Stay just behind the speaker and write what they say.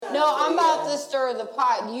No, I'm about to stir the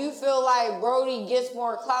pot. Do you feel like Brody gets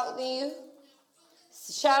more clout than you?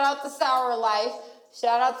 Shout out to Sour Life.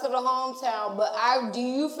 Shout out to the hometown. But do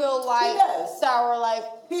you feel like Sour Life?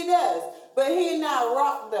 He does. But he not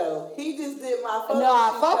rock though. He just did my photo. No,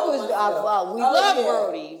 I fuck with we love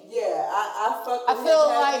Brody. Yeah, I fuck with him. I feel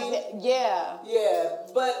like Yeah,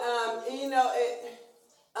 but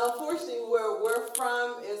unfortunately where we're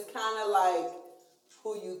from is kind of like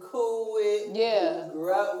who you cool with, who you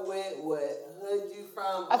grew up with, what hood you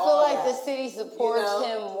from. I feel like the city supports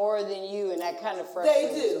him more than you, and that kind of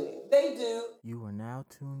frustrates me. They do. You are now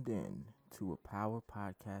tuned in to a Power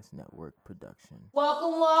Podcast Network production.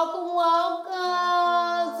 Welcome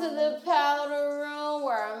to the powder room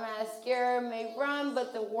where our mascara may run,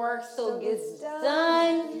 but the work still gets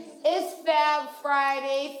done. It's Fab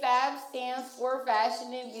Friday. Fab stands for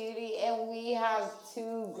Fashion and Beauty, and we have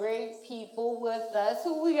two great people with us.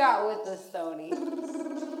 Who we got with us, Tony?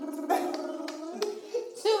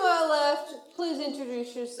 To my left, please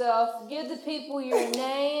introduce yourself. Give the people your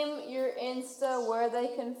name, your Insta, where they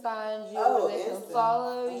can find you, where they can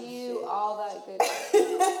follow you, all that good stuff.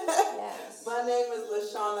 Yes. My name is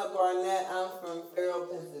Lashana Barnett. I'm from Farrell,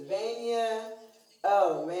 Pennsylvania.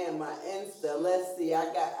 Oh man, my Insta. Let's see. I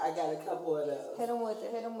got a couple of those. Hit them with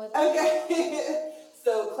it. Okay.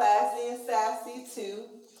 So Classy and Sassy 2.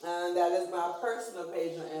 That is my personal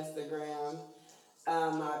page on Instagram.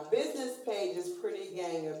 My business page is Pretty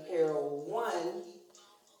Gang Apparel 1,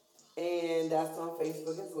 and that's on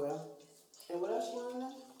Facebook as well. And what else you want to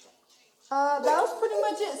know? That was pretty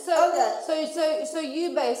much it. So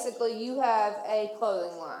you basically you have a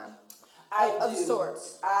clothing line of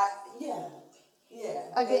sorts. Yeah.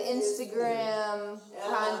 Like an Instagram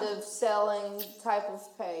kind of selling type of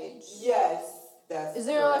page. Yes. Is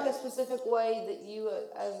there like a specific way that you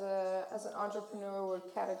as an entrepreneur would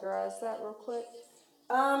categorize that real quick?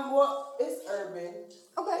 Well, it's urban.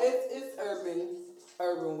 Okay. It's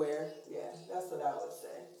urban wear. Yeah, that's what I would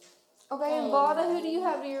say. Okay, and Vada, who do you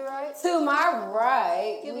have to your right? To my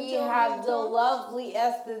right, we have the lovely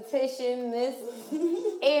esthetician, Miss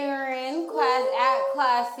Erin, at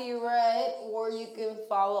Classy Red, or you can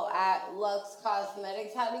follow at Lux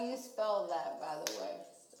Cosmetics. How do you spell that, by the way?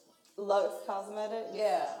 Lux Cosmetics?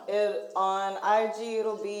 Yeah. On IG,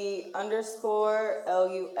 it'll be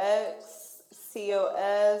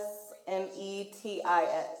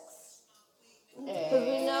 _LUXCOSMETIX. Because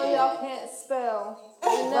we know y'all can't spell. We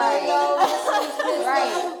know Right. y'all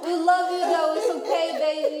right. We love you though. It's okay,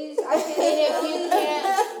 babies. And if you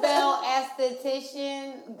can't spell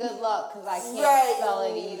esthetician, good luck, because I can't spell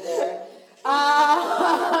it either.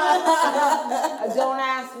 Don't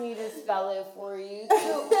ask me to spell it for you.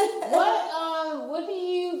 So what do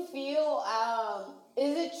you feel?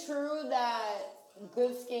 Is it true that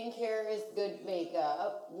good skincare is good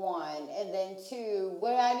makeup? One, and then two,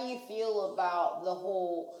 how do you feel about the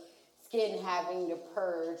whole skin having to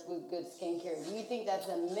purge with good skincare? Do you think that's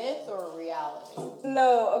a myth or a reality?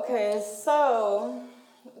 No, okay, so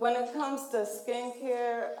when it comes to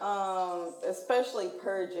skincare, especially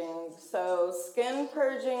purging, so skin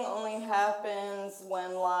purging only happens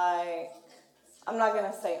when I'm not going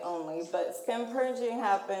to say only, but skin purging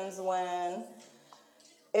happens when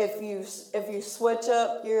if you switch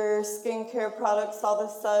up your skincare products all of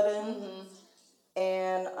a sudden,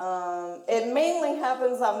 and it mainly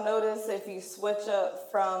happens, I've noticed, if you switch up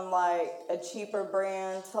from like a cheaper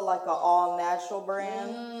brand to like an all natural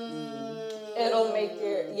brand. It'll make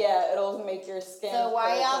your skin. So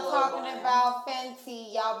why y'all talking about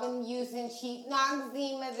Fenty? Y'all been using cheap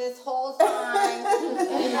Noxzema this whole time,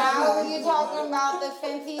 and now you talking about the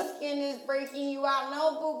Fenty skin is breaking you out?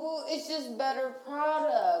 No, boo boo, it's just better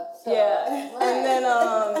product. So, right. And then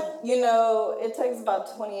it takes about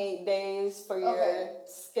 28 days for your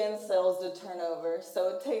skin cells to turn over. So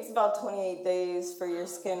it takes about 28 days for your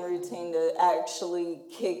skin routine to actually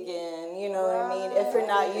kick in. You know what I mean? If you're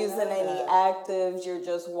not using any actives, you're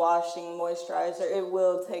just washing moisturizer, it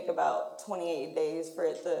will take about 28 days for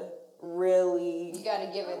it to really... You gotta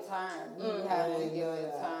give it time. You have to give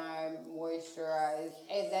it time, moisturize.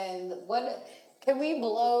 And then can we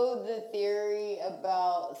blow the theory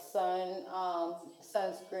about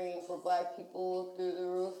sunscreen for Black people through the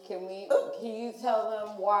roof? Can you tell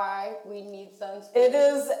them why we need sunscreen? It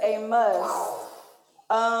is a must.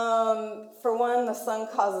 For one, the sun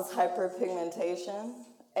causes hyperpigmentation.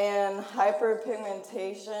 And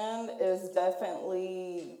hyperpigmentation is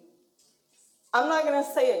definitely, I'm not going to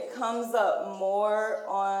say it comes up more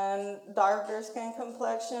on darker skin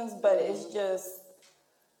complexions, but it's just,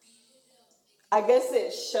 I guess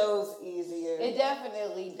it shows easier. It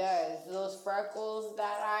definitely does. Those freckles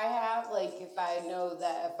that I have, like if I know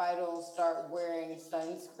that if I don't start wearing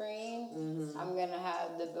sunscreen, I'm gonna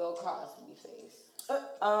have the Bill Cosby face.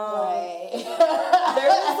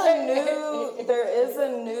 There is a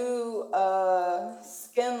new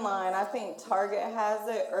skin line. I think Target has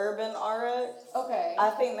it, Urban RX. Okay.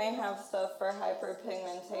 I think they have stuff for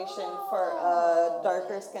hyperpigmentation for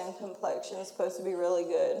darker skin complexion. It's supposed to be really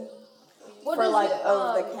good. What for is like it,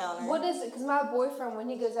 over the counter. What is it? Because my boyfriend, when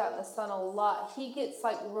he goes out in the sun a lot, he gets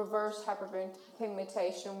like reverse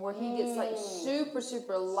hyperpigmentation where he gets like super,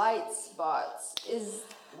 super light spots.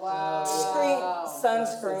 Sunscreen.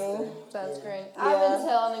 Sunscreen. I've been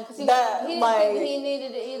telling him because he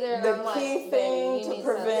needed it either. The key thing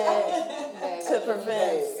to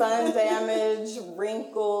prevent sun damage,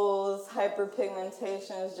 wrinkles,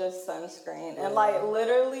 hyperpigmentation is just sunscreen, and like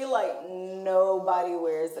literally like nobody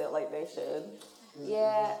wears it like they should.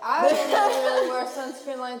 Yeah, I don't really wear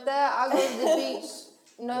sunscreen like that. I go to the beach,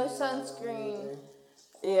 no sunscreen.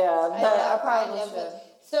 Yeah, I probably should.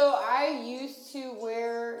 So I used to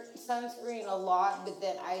wear sunscreen a lot, but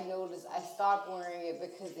then I noticed I stopped wearing it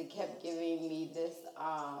because it kept giving me this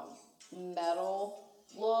metal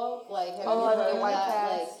look. Like, have you like heard the white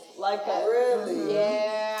that? cast? Like that. Really?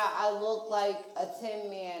 Yeah, I looked like a Tin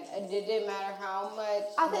Man. It didn't matter how much.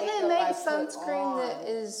 I think they make sunscreen that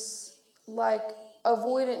is like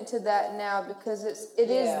avoidant to that now because it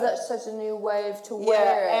is such a new wave to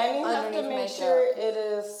wear it. And you have to make sure makeup. it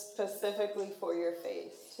is specifically for your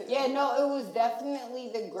face too. Yeah, no, it was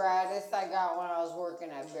definitely the gratis I got when I was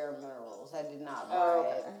working at Bare Minerals. I did not buy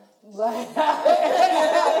it. But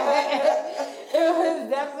it was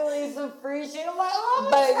definitely some free shit. I'm like, oh,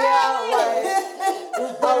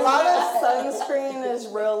 but a lot of sunscreen is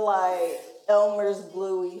real like Elmer's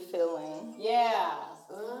gluey feeling. Yeah.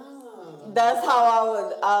 That's how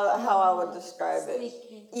I would describe it.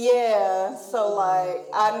 Yeah, so like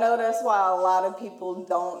I know that's why a lot of people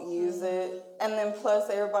don't use it, and then plus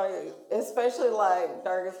everybody, especially like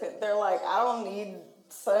darker skin, they're like, I don't need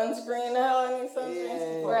sunscreen. The hell I need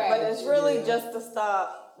sunscreen for? Right. But it's really just to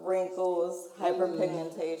stop wrinkles,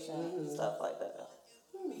 hyperpigmentation, stuff like that.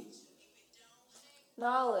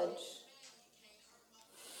 Knowledge.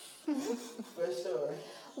 For sure.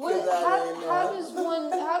 How does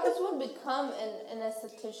one become an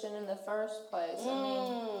esthetician in the first place? I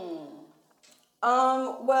mean,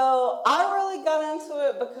 well, I really got into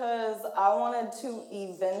it because I wanted to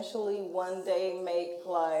eventually one day make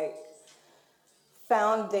like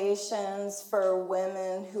foundations for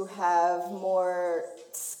women who have more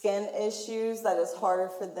skin issues that it's harder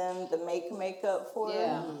for them to make makeup for.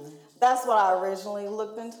 Yeah. That's what I originally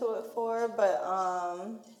looked into it for, but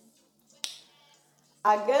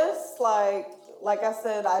I guess like I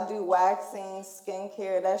said, I do waxing,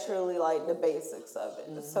 skincare. That's really like the basics of it.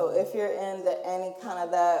 Mm-hmm. So if you're into any kind of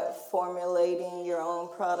that, formulating your own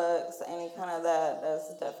products, any kind of that,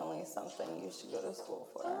 that's definitely something you should go to school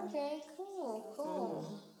for. Okay, cool.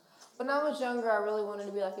 Mm-hmm. When I was younger, I really wanted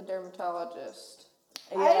to be like a dermatologist.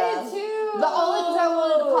 Yeah. I did too. But only because I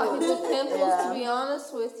wanted to pop people's pimples, to be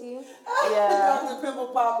honest with you. Yeah. Dr. Pimple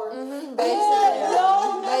Popper. Mm-hmm.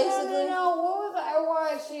 Basically. No, what was I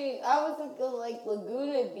watching? I was like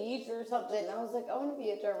Laguna Beach or something. I was like, I want to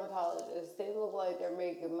be a dermatologist. They look like they're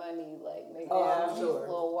making money, like making I'm these sure.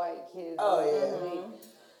 little white kids. Oh,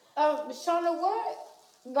 yeah. Shauna, what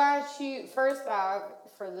got you, first off,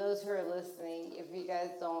 for those who are listening, if you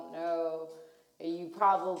guys don't know, you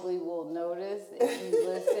probably will notice if you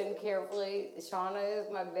listen carefully. Shauna is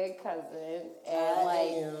my big cousin, and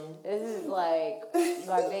this is like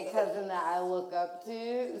my big cousin that I look up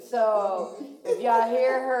to. So if y'all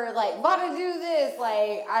hear her like, "Want to do this?"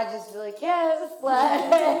 like I just feel like yes,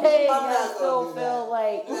 like I still feel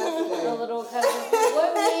like the little cousin.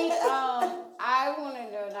 What made I want to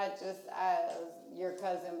know, not just as your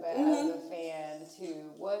cousin, but as a fan too.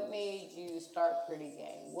 What made you start Pretty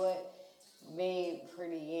Gang? What made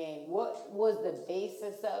Pretty Yang? What was the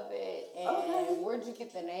basis of it, and where'd you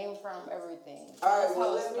get the name from? Everything. All right,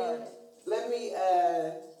 well let me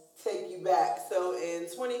take you back. So in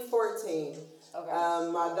 2014,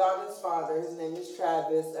 my daughter's father, his name is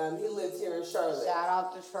Travis. He lives here in Charlotte. Shout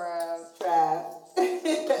out to Trav.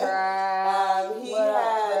 He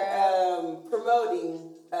had promoting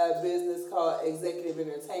a business called Executive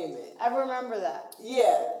Entertainment. I remember that.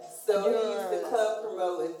 Yeah. So he used to club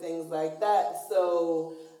promote and things like that.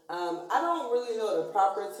 So I don't really know the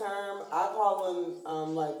proper term. I call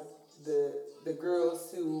them like the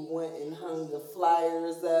girls who went and hung the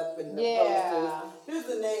flyers up and the posters.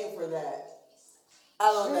 There's a name for that. I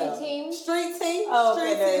don't know. Street team? Street team? Oh,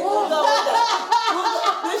 Street okay, team. We'll go with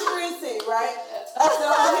that. The street team, right?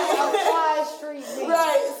 Apply street team.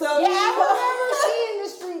 Right. So Yeah, I remember seeing the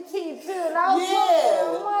street team too, and I was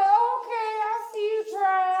Yeah. I'm like, okay, I see you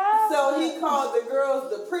try out. So he called the girls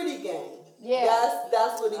the pretty gang. Yeah.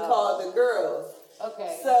 That's what he called the girls.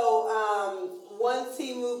 Okay. So once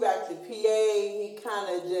he moved back to PA, he kind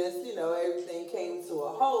of just, everything came to a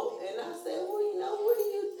halt. And I said, well, what do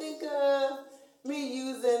you think of me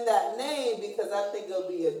using that name? Because I think it'll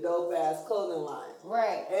be a dope-ass clothing line.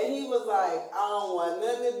 Right. And he was like, I don't want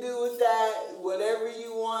nothing to do with that. Whatever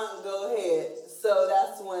you want, go ahead. So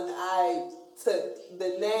that's when I took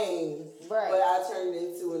the name, Right. but I turned it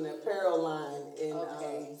into an apparel line in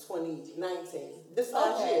 2019, this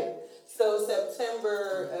last year. So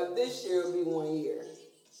September of this year will be 1 year.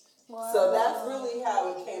 Wow. So that's really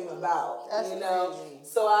how it came about. That's crazy.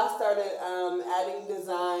 So I started adding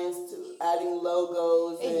designs, adding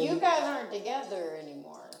logos. And you guys aren't together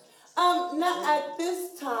anymore. Not at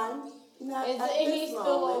this time. Not Is at and this he's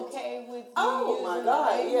still moment. okay with you? Oh my using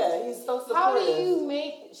God! the name? Yeah, he's so supportive. How do you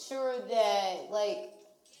make sure that,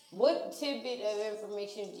 what tidbit of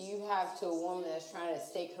information do you have to a woman that's trying to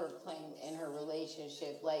stake her claim in her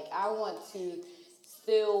relationship? Like, I want to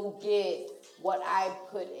still get what I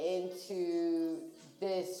put into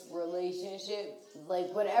this relationship,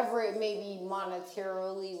 like whatever it may be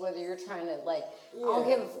monetarily, whether you're trying to I don't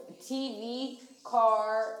give a TV,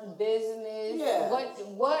 car, business. Yeah.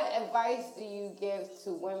 What advice do you give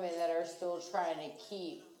to women that are still trying to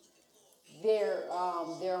keep their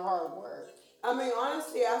hard work? I mean,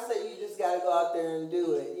 honestly, I say you just gotta go out there and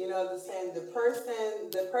do it. The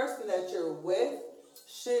person that you're with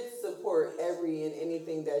should support every and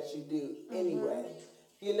anything that you do anyway.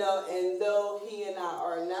 And though he and I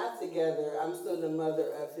are not together, I'm still the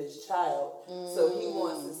mother of his child. So he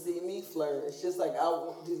wants to see me flourish, just like I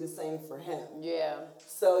want to do the same for him. Yeah.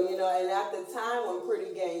 So, and at the time when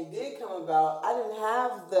Pretty Gang did come about, I didn't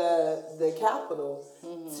have the capital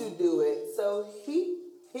to do it. So he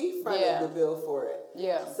fronted the bill for it.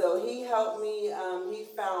 Yeah. So he helped me. He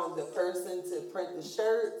found the person to print the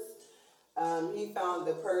shirts. He found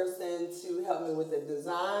the person to help me with the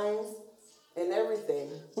designs and everything.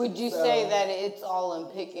 Would you say that it's all in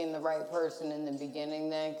picking the right person in the beginning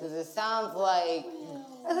then? Because it sounds like...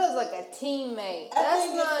 That sounds like a teammate. I That's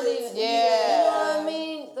think not it's- even... Yeah. You know what I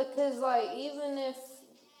mean? Because, even if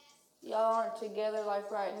y'all aren't together,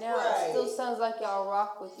 right now, Right. it still sounds like y'all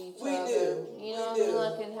rock with each We other. do. You know We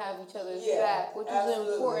what I mean? do. And have each other's Yeah, back, which absolutely.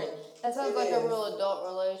 is important. That sounds It like a is. real adult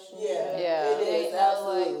relationship. Yeah. It Ain't is, no,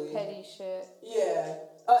 absolutely. petty shit. Yeah.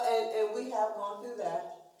 And we have gone through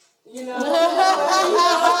that.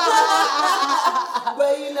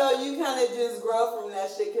 But you kind of just grow from that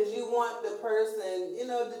shit because you want the person,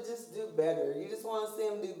 to just do better. You just want to see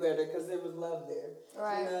them do better because there was love there.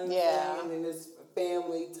 Right. You know what I'm Yeah. saying? And it's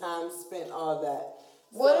family, time spent, all that.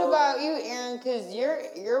 What So- about you, Erin? Because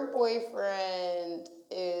your boyfriend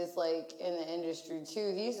is in the industry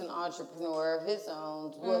too. He's an entrepreneur of his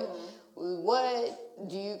own. What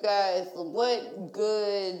do you guys? What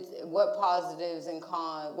positives and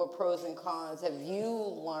cons? What pros and cons have you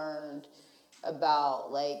learned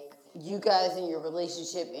about you guys in your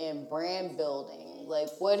relationship and brand building?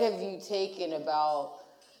 What have you taken about?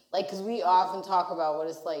 Because we often talk about what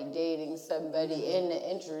it's like dating somebody in the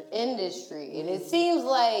industry. And it seems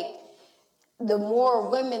like the more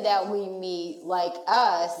women that we meet, like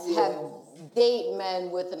us, have date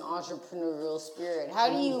men with an entrepreneurial spirit. How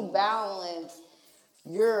do you balance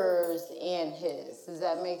yours and his? Does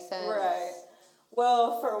that make sense? Right.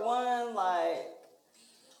 Well, for one,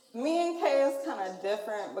 me and Kay is kind of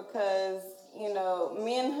different because, me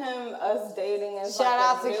and him, us dating is Shout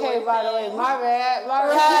out to newer Kay, by the way. thing. My bad.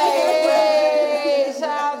 Hey, shout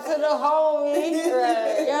out to the homie.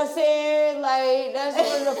 Right. You know what I'm saying? That's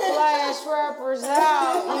when the flash rappers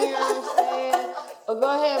out. You know what I'm saying? But go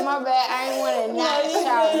ahead, my bad. I ain't want to not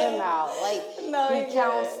shout him out. No, he you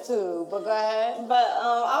counts good. too. But go ahead. But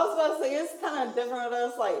I was about to say, it's kind of different with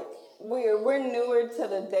us. We're newer to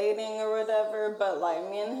the dating or whatever, but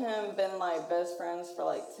me and him been best friends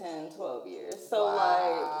for 10, 12 years. So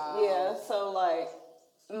Wow.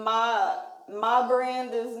 my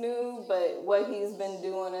brand is new, but what he's been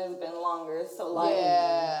doing has been longer. So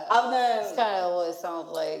Yeah. I've It's done kind of what it sounds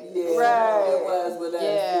like. Yeah, Right. it was with us.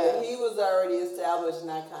 Yeah. He was already established, and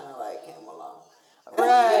I kind of came along.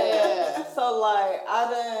 right. Yeah. So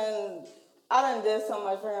I done did so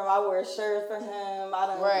much for him. I wear shirts for him. I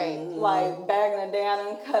done Right. back in the day, I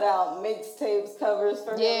done cut out mixtapes covers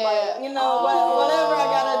for Yeah. him. Whatever I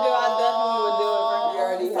gotta do, I definitely would do it for him. You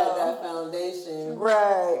already had that foundation.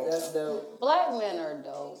 Right. That's dope. Black black men are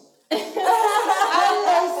dope. I'm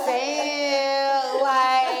just saying,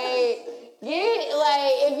 like,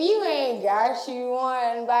 if you ain't got you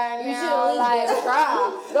one by You now, should at least like,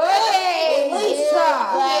 try. go ahead. At least give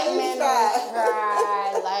try. Black At least men a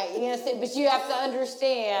try. Like, you know, but you have to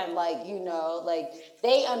understand, like, you know, like,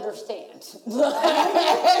 they understand. So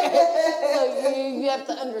you have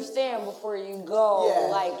to understand before you go,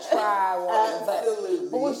 like, try one. Absolutely.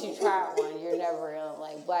 But once you try one, you're never gonna,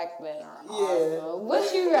 like, black men are Yeah. awesome.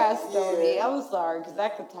 What you got, Stoney? Yeah. I'm sorry, because I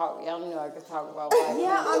could talk, y'all know I could talk about black men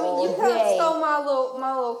Yeah, I mean, you all kind of day. stole my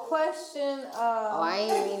little question. I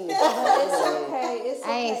ain't mean to But it's steal it. okay. It's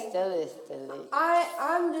okay. I ain't still it.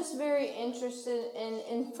 I'm just very interested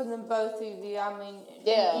in from the both of you. I mean,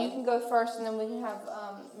 Yeah. you can go first, and then we can have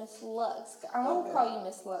Miss Lux. I won't call you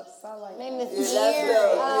Miss Lux. I like Name that. is Yeah, Erin.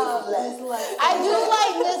 that's dope. Miss Lux. I do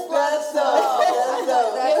like Miss Lux. That's dope. That's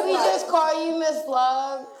dope. Can we just call you Miss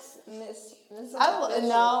Lux? Miss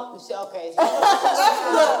No. Okay.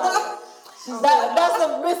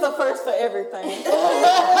 That's a first for everything.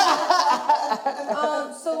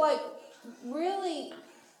 So like, really,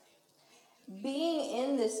 being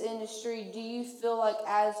in this industry, do you feel like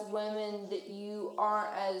as women that you aren't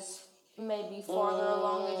as maybe farther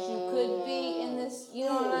along as you could be in this? You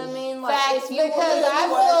know what I mean? Like, Facts, if you because were, I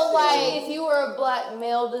feel like if you were a black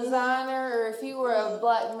male designer, or if you were a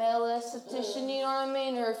black male esthetician, you know what I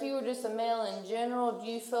mean? Or if you were just a male in general, do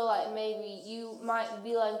you feel like maybe you might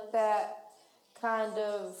be like that kind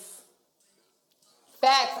of...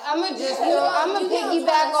 facts. I'm gonna just, You know, I'm gonna you get what I'm piggyback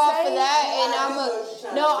trying to off say? of that, and I I'm know what you're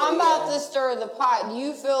trying no, to I'm say, about yeah. to stir the pot. Do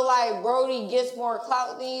you feel like Brody gets more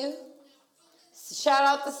clout than you? Shout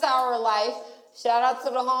out to Sour Life. Shout out to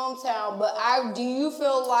the hometown. But do you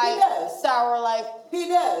feel like does. Sour Life? He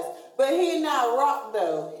does. But he not rock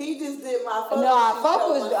though. He just did my photo No, I shoot fuck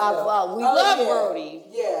for with. myself. We love yeah. Brody.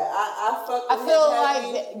 Yeah, I fuck with I feel him like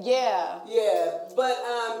heavy. yeah. Yeah, but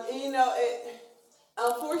you know,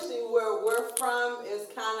 unfortunately where we're from is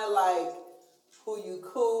kind of like who you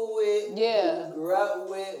cool with, Yeah. who you grew up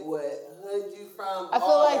with, what hood you from. I feel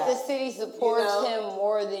all like the that. city supports You know? him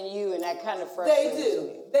more than you, and that kind of frustrates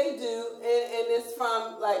me. They do, and it's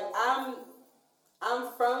from like I'm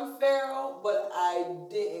from Farrell, but I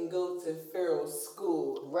didn't go to Farrell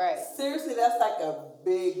school. Right. Seriously, that's like a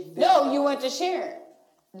big difference. No, you went to Sharon.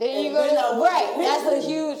 Then And you go then I to went right. to That's a Hickory.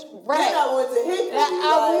 huge Then right. I went to Hickory.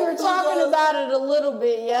 We were talking about it a little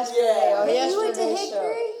bit yesterday. Yeah. On You yesterday's went to show.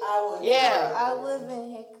 Hickory? I went Yeah. I live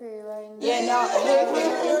in Hickory right now. Yeah, no,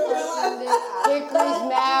 Hickory's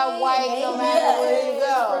mad white no matter where you it's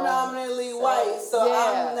go. predominantly white, so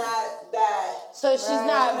yeah. I'm not that. So she's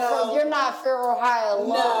not. No. You're not Farrell High alone.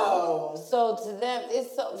 No. So to them,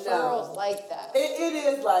 it's so Farrell's like that. It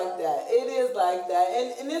is like that. It is like that,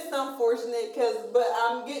 and it's unfortunate but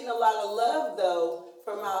I'm getting a lot of love though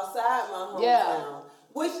from outside my hometown. Yeah.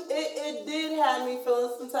 Which it did have me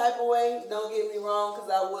feeling some type of way. Don't get me wrong,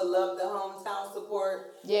 because I would love the hometown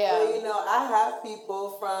support. Yeah. But you know, I have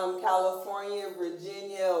people from California,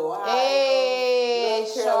 Virginia, Ohio, Hey,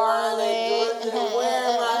 North Carolina, Charlotte. Georgia,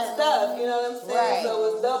 wearing my stuff. You know what I'm saying? Right. So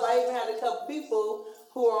it's dope. I even had a couple people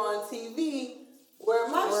who are on TV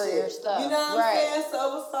wearing my Wear shit. your stuff. You know what Right. I'm saying?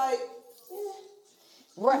 So it's like,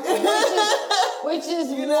 Right. Which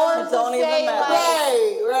is You more know, to don't even say matter.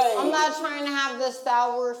 like. right. I'm not trying to have the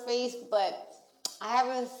Star Wars face, but I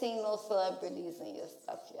haven't seen no celebrities in your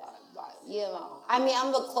stuff, y'all. But, you know, I mean,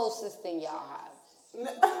 I'm the closest thing y'all have.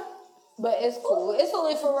 But it's cool. It's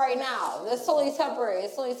only for right now. It's only temporary.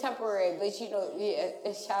 But you know,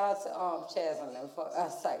 yeah. Shout out to Chaz on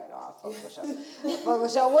that. Psych. No, I fuck with y'all. Fuck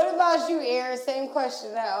with y'all. What about you, Erin? Same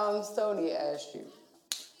question that Stoney asked you.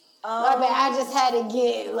 I mean, I just had to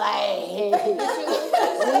get like,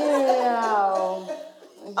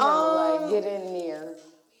 like get in there.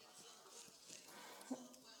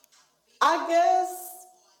 I guess,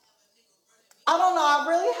 I don't know, I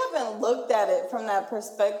really haven't looked at it from that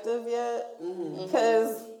perspective yet,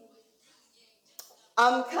 because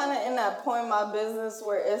I'm kind of in that point in my business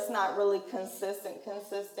where it's not really consistent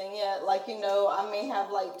yet. Like, you know, I may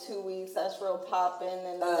have like 2 weeks that's real popping,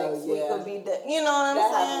 and the next week will be you know what I'm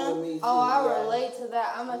That saying? happened to me too. Oh, I yeah. relate to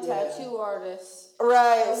that. I'm a tattoo artist.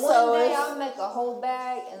 Right, One so day it's, I'll make a whole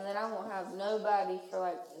bag, and then I won't have nobody for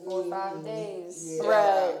like 4 or 5 days. Yeah.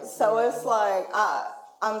 right, so it's like,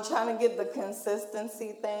 I'm trying to get the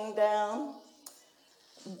consistency thing down,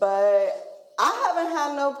 but I haven't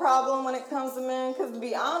had no problem when it comes to men, because to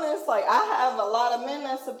be honest, like, I have a lot of men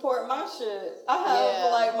that support my shit. I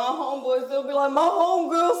have, like, my homeboys, they'll be like, my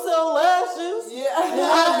homegirl sell lashes. Yeah. I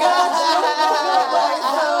got you. Like,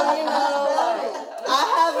 so, you know, like, I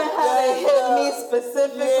haven't had it hit me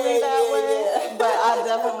specifically that way. I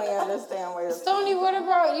definitely understand where you're Stoney, what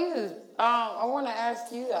about you? I want to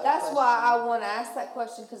ask you that. That's question. why I want to ask that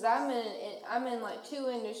question, because I'm in like two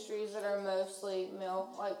industries that are mostly male,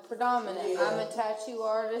 like predominant. Yeah. I'm a tattoo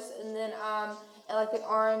artist, and then I'm like an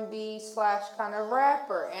R&B / kind of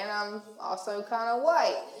rapper, and I'm also kind of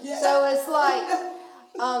white. Yeah. So it's like,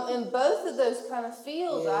 in both of those kind of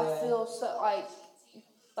fields, I Yeah. feel so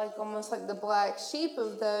like almost like the black sheep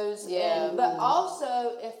of those. Yeah. But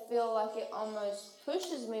also, it feel like it almost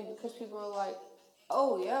pushes me, because people are like,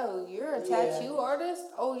 oh, yo, you're a tattoo artist?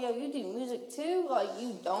 Oh, yo, you do music too? Like,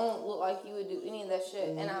 you don't look like you would do any of that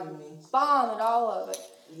shit. And I'm bomb at all of it.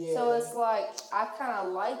 Yeah. So it's like, I kind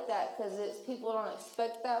of like that, because people don't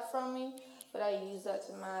expect that from me, but I use that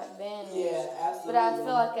to my advantage. Yeah, absolutely. But I feel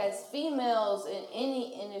like as females in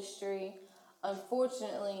any industry,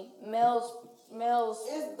 unfortunately, males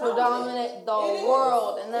It's predominate the It is.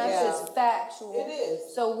 world, and that's Yeah. just factual. It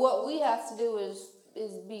is. So what we have to do is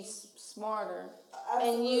be smarter and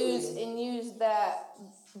Absolutely. use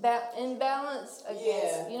that imbalance against.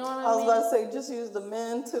 Yeah. You know what I I was mean? about to say, just use the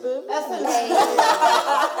men to the That's advantage. amazing.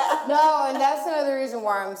 No, and that's another reason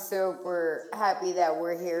why I'm super happy that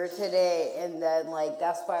we're here today. And then, like,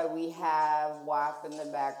 that's why we have WAP in the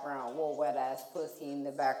background, well, wet ass pussy in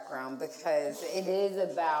the background, because it is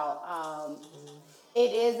about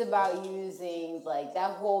using, like,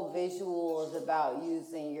 that whole visual is about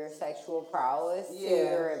using your sexual prowess to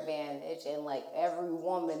your advantage. And, like, every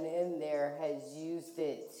woman in there has used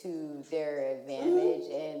it to their advantage.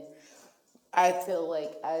 And I feel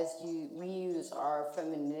like we use our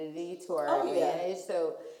femininity to our advantage.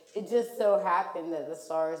 So it just so happened that the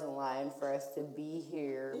stars aligned for us to be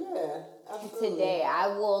here today. I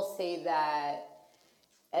will say that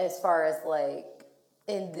as far as like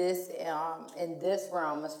in this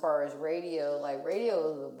realm, as far as radio, like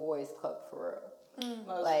radio is a boys' club for real.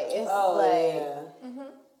 Like it's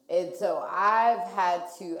and so I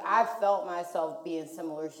felt myself be in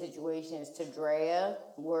similar situations to Drea,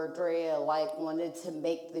 where Drea like wanted to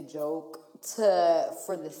make the joke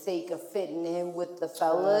for the sake of fitting in with the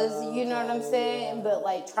fellas, you know what I'm saying? But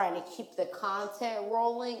like trying to keep the content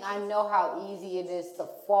rolling. I know how easy it is to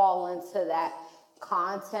fall into that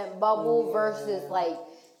content bubble versus like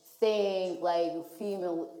staying like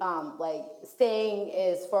female, like staying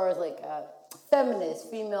as far as like feminist,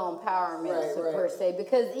 female empowerment per se.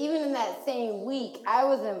 Because even in that same week, I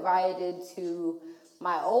was invited to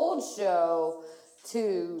my old show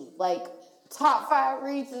to like top 5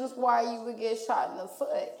 reasons why you would get shot in the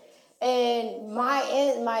foot. And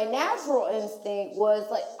my natural instinct was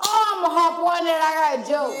like, oh, I'm gonna hop on it, I got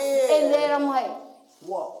jokes. And then I'm like,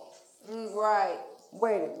 whoa,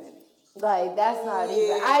 wait a minute. Like, that's not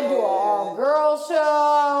even, I do an all-girl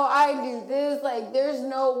show, I do this, like, there's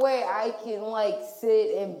no way I can, like,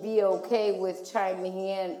 sit and be okay with chiming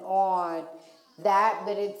in on that,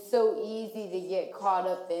 but it's so easy to get caught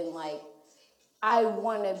up in, like, I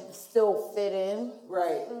want to still fit in.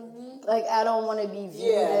 Right. Mm-hmm. Like, I don't want to be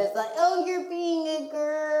viewed as, like, oh, you're being a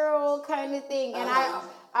girl kind of thing, and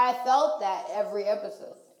I felt that every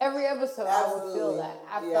episode. Every episode, I would feel that.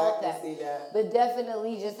 I felt that. See that. But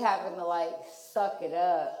definitely just having to like suck it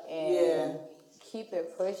up and keep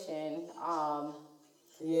it pushing.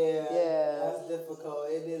 That's difficult.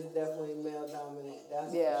 It is definitely male dominant.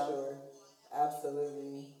 That's for sure.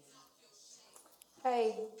 Absolutely.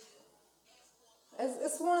 Hey,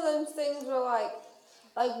 it's one of those things where like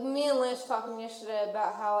me and Lynch talking yesterday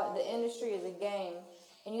about how like, the industry is a game.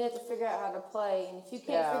 And you have to figure out how to play. And if you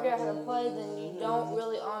can't figure out how to play, then you don't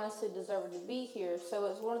really honestly deserve to be here. So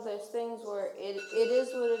it's one of those things where it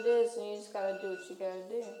is what it is, and you just got to do what you got to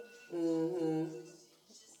do. Mm-hmm.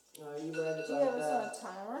 Oh, you right about that. Do you have us on a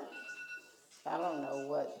timer? I don't know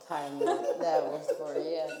what timer that was for.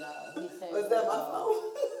 Yeah, no. He said, was that my phone?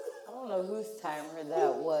 I don't know whose timer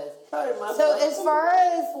that was. Probably my So phone. as far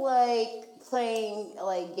as like playing,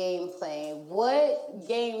 like game playing, what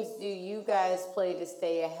games do you guys play to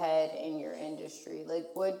stay ahead in your industry? Like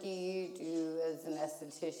what do you do as an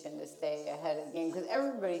esthetician to stay ahead of the game? Because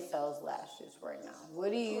everybody sells lashes right now.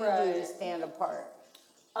 What do you do to stand apart?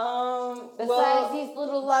 Besides these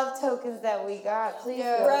little love tokens that we got, please.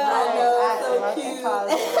 I know, so cute. By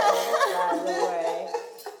the way.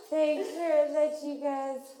 Make sure that you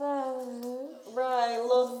guys follow. Right,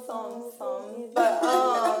 little something. But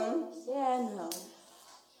yeah, I know.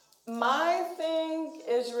 My thing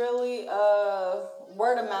is really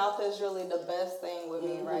word of mouth is really the best thing with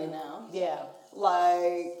me right now. Yeah.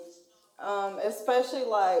 Like especially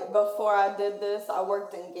like before I did this, I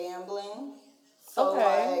worked in gambling. So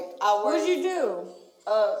like I worked. What'd you do?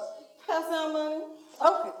 Pass out money.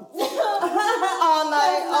 Okay. All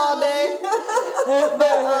night, all day.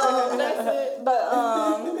 That's it. But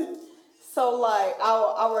so like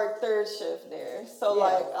I worked third shift there. So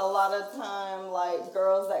like a lot of time like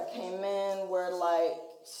girls that came in were like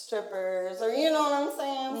strippers or you know what I'm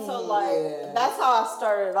saying? So like that's how I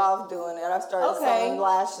started off doing it. I started selling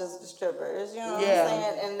lashes to strippers, you know what I'm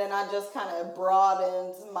saying? And then I just kind of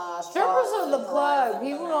broadened my strippers are the plug.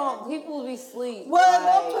 People be sleep. Well,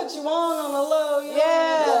 they'll put you on the low. You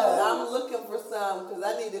know? I'm looking for some because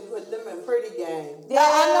I need to put them in pretty game. Yeah,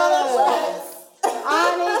 I know that's right.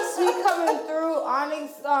 Onyx, we coming through.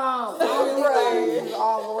 Onyx, I don't think it's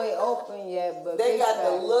all the way open yet, but they got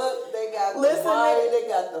the look, they got the body, they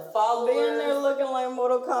got the followers. They're in there looking like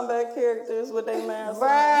Mortal Kombat characters with their masks.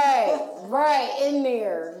 Right, in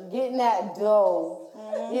there, getting that dough.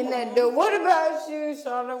 What about you,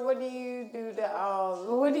 Shauna? What do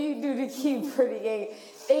you do to keep pretty gay?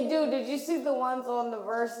 Hey, dude, did you see the ones on the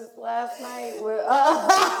Versus last night?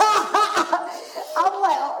 I'm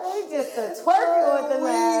like, they just twerking with the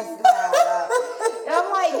mask now. And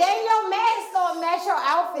I'm like, dang, your mask don't match your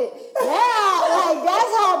outfit. Now, like,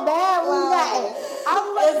 that's how bad we got it.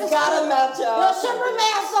 It's gotta match your outfit. Your stripper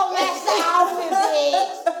mask don't match the outfit,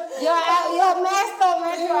 bitch. Your mask don't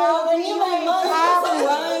match your outfit. You make money with some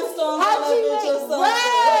rhinestones on that bitch or something.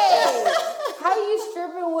 How you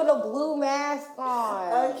stripping with a blue mask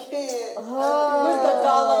on? I can't. With the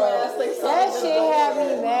dollar mask. That shit had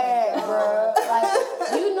me mad, bro.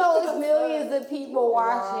 Like, you know it's millions of people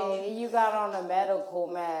watching and you got on a medical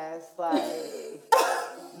mask. Like,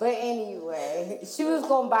 but anyway, she was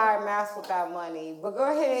going to buy a mask with that money. But go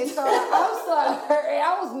ahead. So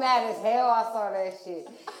I was mad as hell I saw that shit.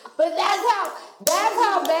 But that's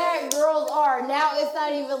how bad girls are. Now it's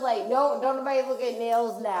not even like, don't nobody look at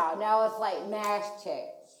nails now. Now it's like mask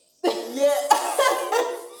check. Yeah.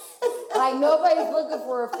 Like nobody's looking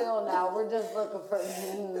for a fill now. We're just looking for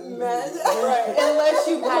Right. Unless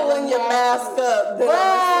you pulling your mask up.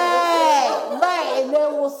 Right. And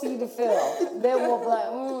then we'll see the fill. Then we'll be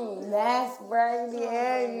like, mask brag,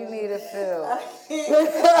 yeah, you need a fill.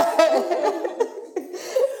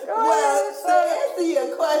 Well, to answer your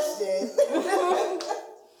question,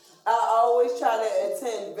 I always try to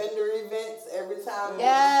attend vendor events every time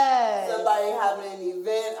somebody having an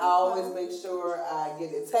event. I always make sure I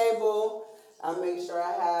get a table. I make sure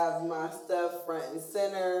I have my stuff front and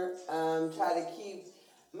center. Try to keep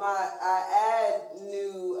I add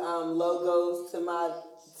new logos to my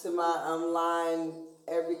line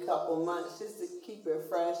every couple months just to keep it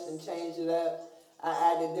fresh and change it up.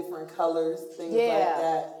 I added different colors, things like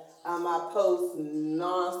that. I post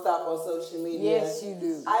nonstop on social media. Yes, you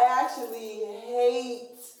do. I actually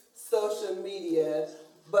hate social media,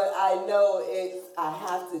 but I know I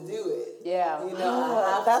have to do it. Yeah. You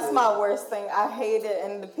know, that's my worst thing. I hate it.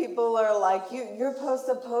 And the people are like, you're supposed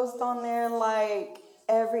to post on there like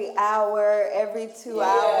every hour, every 2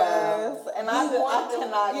 hours. And I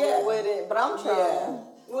cannot get with it, but I'm trying. Yeah.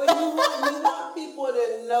 Well, you want people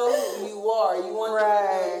to know who you are. You want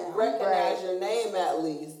them to recognize your name at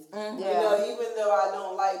least. Mm-hmm. You know, even though I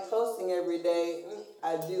don't like posting every day,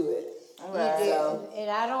 I do it. Right. You do. And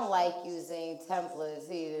I don't like using templates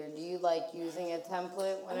either. Do you like using a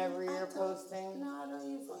template whenever you're posting? No, I don't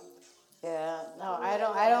use one. Yeah, no, I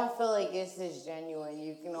don't feel like this is genuine.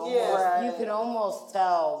 You can almost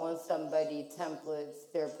tell when somebody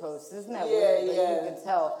templates their posts. Isn't that weird? Like, you can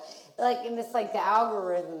tell. Like, and it's like the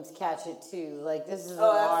algorithms catch it too. Like, this is an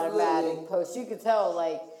automatic post. You can tell,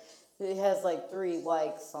 like, it has like 3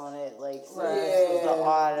 likes on it. Like, so this is the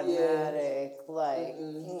automatic. Like,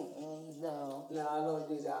 no. No, I don't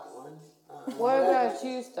do that one. What about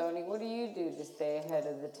you, Stoney? What do you do to stay ahead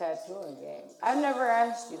of the tattooing game? I've never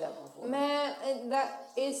asked you that before. Man, that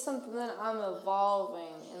is something that I'm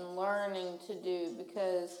evolving and learning to do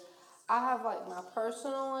because I have like my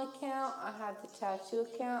personal account, I have the tattoo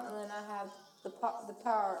account, and then I have the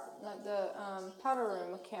powder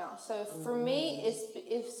room account. So for me,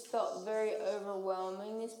 it's felt very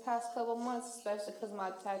overwhelming these past couple months, especially because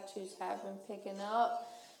my tattoos have been picking up.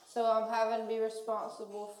 So I'm having to be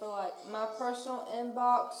responsible for like my personal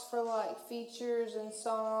inbox for like features and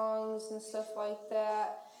songs and stuff like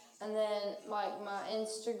that. And then like my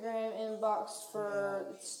Instagram inbox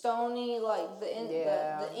for Stoney, like the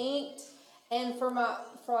inked. And for my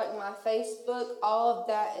Facebook, all of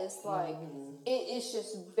that is like it's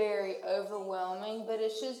just very overwhelming. But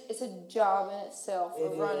it's a job in itself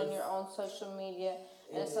of running your own social media.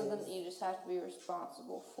 And it's something that you just have to be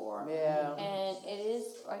responsible for. Yeah. And it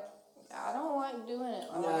is like, I don't like doing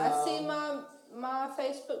it. When I see my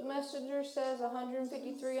Facebook Messenger says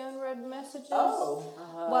 153 unread messages.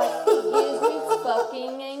 Like, it gives me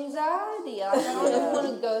fucking anxiety. Like, I don't even want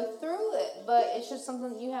to go through it. But it's just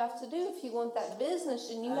something that you have to do if you want that business,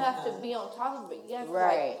 and you have to be on top of it. You have to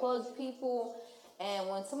Right. like plug people, and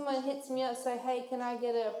when someone hits me up, say, hey, can I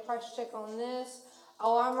get a price check on this?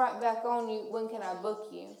 Oh, I'm right back on you. When can I book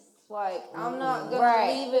you? Like, I'm not gonna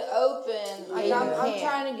leave it open. Like, I'm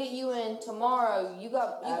trying to get you in tomorrow. You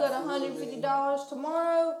got $150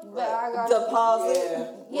 tomorrow, but I got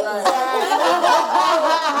deposit. Yeah.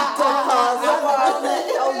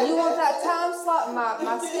 Deposit. Oh, you want that time slot?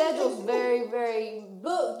 My schedule's very, very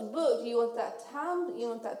booked. You want that time? You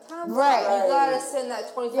want that time Right. slot? You gotta send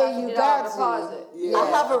that $25 deposit. Yeah. I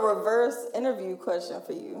have a reverse interview question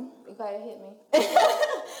for you. Okay, hit me.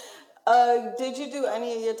 Did you do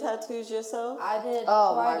any of your tattoos yourself? I did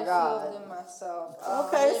Oh, quite my a God. few of them myself.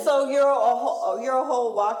 Okay, so you're a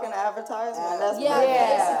whole walking advertisement. That's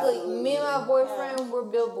Basically, me and my boyfriend were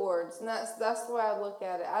billboards, and that's the way I look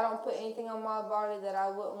at it. I don't put anything on my body that I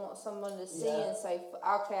wouldn't want someone to see and say,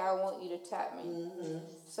 okay, I want you to tap me.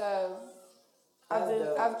 So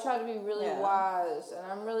I've tried to be really wise, and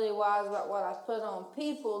I'm really wise about what I put on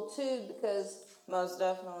people too, because most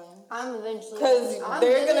definitely. I'm eventually Because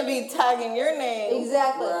they're gonna be tagging your name.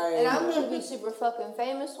 Exactly. Right. And I'm gonna be super fucking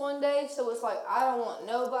famous one day, so it's like I don't want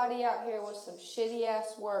nobody out here with some shitty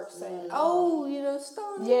ass work saying, oh,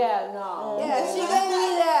 Stone. Yeah, no. Yeah, she gave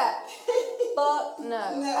me that. Fuck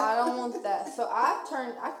no, I don't want that. So I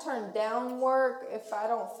turn down work if I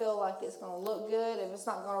don't feel like it's gonna look good, if it's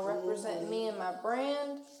not gonna represent me and my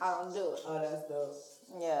brand, I don't do it. Oh, that's dope.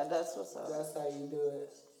 Yeah, that's what's up. That's how you do it.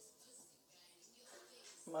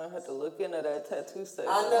 Might have to look into that tattoo section.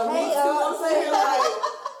 I know. Me too. I'm sitting here like,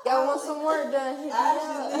 y'all want some work done? Hit me I up.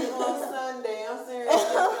 actually leave on Sunday. I'm sitting here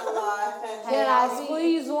thinking like, Can I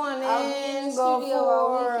squeeze one I'll be in the studio all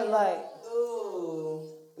before, weekend. like, ooh,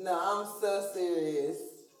 no, I'm so serious.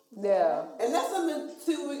 yeah. And that's something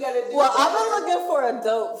too we gotta do. Well, I've been looking for a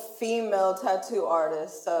dope female tattoo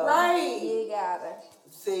artist. So right. You got her.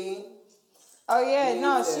 See. Oh, yeah, Me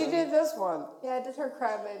no, too. she did this one. Yeah, I did her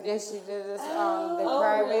crybaby. Yeah, she did this, the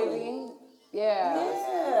crybaby. Yeah.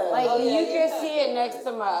 Yeah. Like, Oh, yeah, you you can got see it next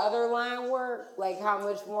to my other line work, like how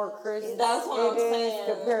much more crisp That's what I'm it is saying.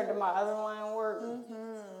 compared to my other line work.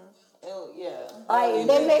 yeah. Like, you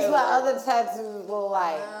that need makes to my work. other tattoos look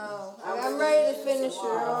like, Oh, I'm ready to finish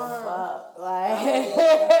your arm. fuck, like,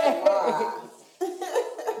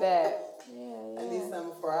 that. I need something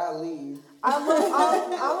before I leave. I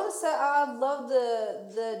want to say I love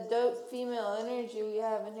the dope female energy we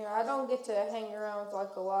have in here. I don't get to hang around with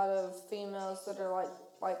like a lot of females that are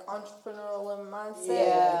like entrepreneurial in mindset.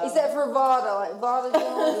 Yeah. Except for Vada. Like Vada's the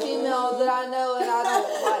only female that I know and I don't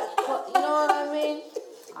like. You know what I mean?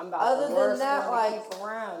 I'm about Other the than worst that, one to like, keep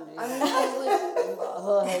around. I'm Dude. usually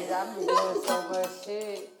I've been doing so much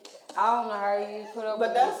shit. I don't know how you put up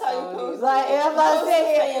But with that's me, how you Stoney. post Like, it. if I Post sit it,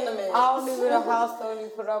 here, stay in the mix. I don't even know how Stoney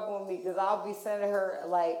put up with me, because I'll be sending her,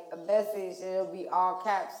 like, a message, and it'll be all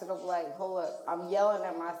caps, and I'm like, hold up, I'm yelling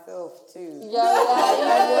at myself, too. She Like,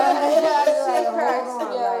 cracks hold on,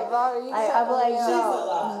 together. like, Vada, you I'm like, She's a no,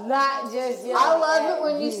 lot. not just yelling I love at it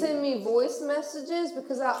when you you. send me voice messages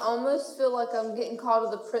because I almost feel like I'm getting called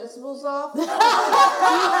to the principal's office. You know what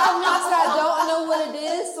I mean? 'Cause I don't know what it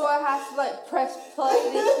is, so I have to like press play to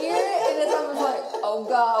hear it, and it's almost like, oh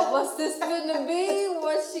God, what's this gonna be?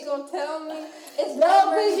 What's she gonna tell me? It's No,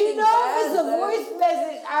 never because you anything know bad, if it's a though. voice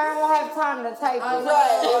message, I don't have time to type I it. know.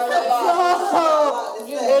 So,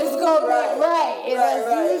 it's gonna be right. And Right, it's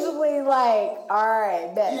right. usually like,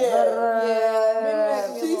 alright, bet. Yeah,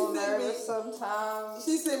 She me a little sent me- nervous sometimes.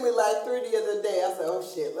 She sent me like 3 the other day. I said, oh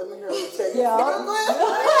shit, let me hear her check. Yeah.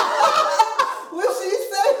 What she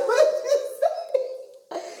say? What she say?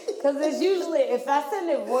 Because it's usually, if I send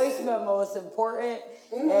a voice memo, it's important.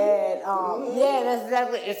 And, yeah, that's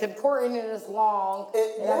exactly, it's important and it's long.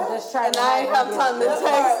 And I'm just trying And to I ain't have time to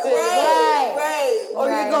text it. Right. Right. Or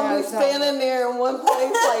Right, you're gonna be no, standing there in one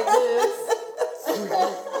place like this.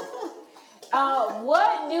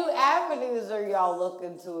 What new avenues are y'all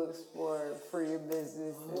looking to explore for your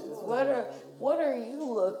businesses?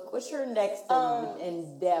 What's your next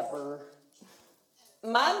endeavor?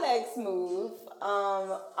 My next move,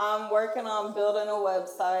 I'm working on building a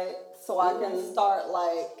website so I can start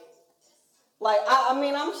I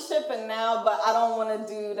mean, I'm shipping now, but I don't want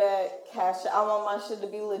to do that cash. I want my shit to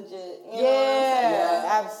be legit. You know what I'm saying?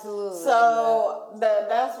 Yeah, absolutely. So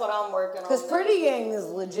that's what I'm working on. Because Pretty Gang is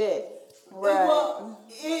legit. Right. Well,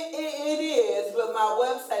 it is, but my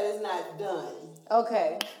website is not done.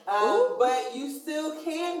 Okay. But you still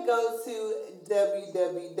can go to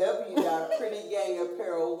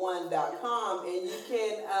www.prettygangapparel1.com and you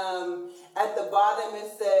can, at the bottom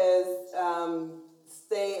it says,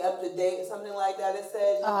 stay up to date date, something like that. It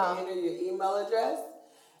said you can enter your email address,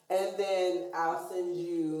 and then I'll send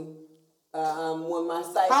you when my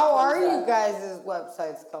site. How are comes you up. guys'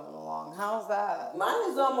 websites coming along? How's that? Mine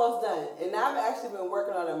is almost done, and I've actually been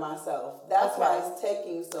working on it myself. That's why it's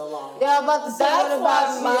taking so long. Yeah, I'm about to say That's what why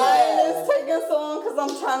about mine you? is taking so long because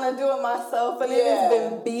I'm trying to do it myself, and it has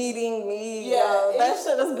been beating me. Yeah, that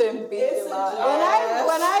shit has been beating my ass.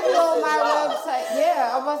 When I build my website,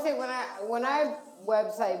 I'm about to say when I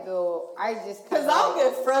website build, I just Because I'll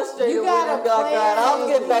get frustrated You when gotta you got plan that. I'll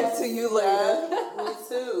it. get back to you later. Me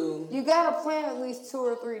too. You gotta plan at least 2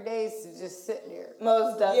 or 3 days to just sit there.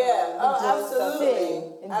 Most definitely. Yeah,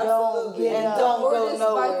 absolutely. And don't get And up. don't Or go just bite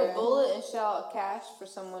nowhere. the bullet and shell out cash for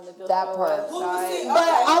someone to build That their part. website. But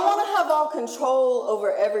I want to have all control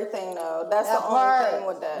over everything, though. That's That the part. only thing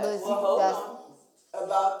with that. Listen, Well, hold that's- on.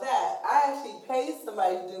 About that, I actually paid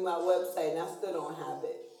somebody to do my website, and I still don't have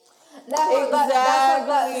it. That's what I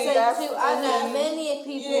Exactly. said That's too. I know exactly. many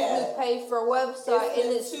people Yeah. who pay for a website It's and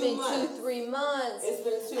been it's 2 been months. 2-3 months. It's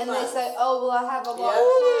been 2 And months. they say, "Oh, well, I have a lot Yeah. of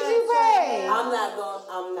Who did you clients right pay? now." I'm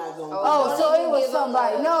not going. Oh, Don't so even it was give them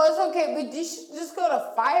somebody. the- No, it's okay, but you should just go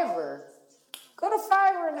to Fiverr. Go to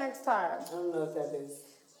Fiverr next time. I don't know what that is.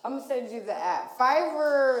 I'm gonna send you the app.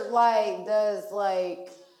 Fiverr does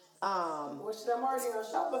Well, shit, I'm already on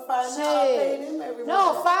Shopify now. I shit. pay them every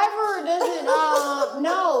No, month. Fiverr doesn't.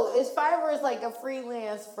 No, Fiverr is like a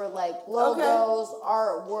freelance for like logos,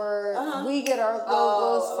 artwork. We get our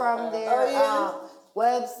logos from there. Oh, yeah?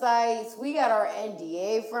 Websites. We got our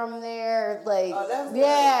NDA from there. Like, that's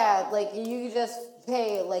yeah, like you just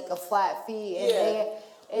pay like a flat fee, and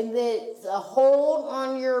and it's a hold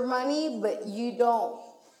on your money, but you don't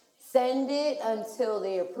send it until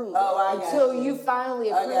they approve it. I got Until you. you finally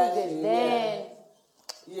I approve got it, you, then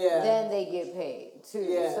Yeah. then they get paid too.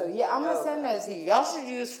 Yeah. So I'm gonna send that to you. Y'all should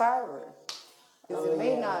use Fiverr because it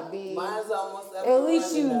may not be. Mine's almost up At and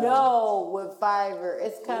least you running now. know with Fiverr,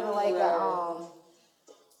 it's kind of like a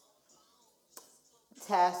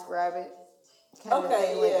TaskRabbit kind of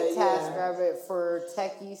thing, like a TaskRabbit for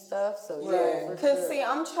techie stuff. So yeah, for Because sure. see,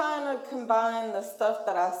 I'm trying to combine the stuff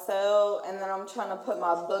that I sell, and then I'm trying to put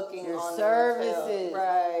my booking Your on services. There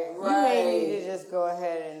right. You may need to just go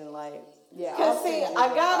ahead and Because see, I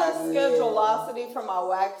got a schedulosity for my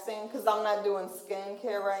waxing because I'm not doing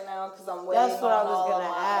skincare right now because I'm waiting That's what I on was all gonna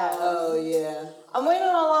of my, ask. Oh yeah. I'm waiting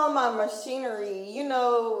on all of my machinery. You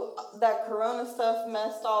know, that Corona stuff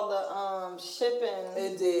messed all the shipping.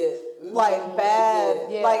 It did. Like bad.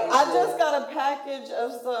 Yeah, like it I did. just got a package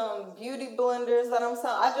of some beauty blenders that I'm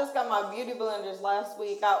selling. I just got my beauty blenders last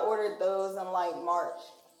week. I ordered those in like March.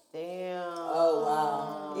 Damn. Oh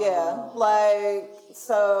wow. Yeah,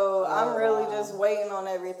 so I'm really just waiting on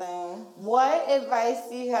everything. What advice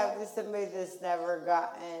do you have to somebody that's never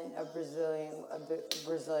gotten a Brazilian?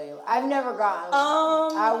 I've never gotten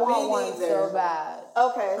one. I want one so bad.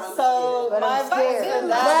 Okay, I'm so But my I'm advice scared. is Right,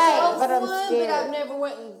 that but I'm But scared. I've never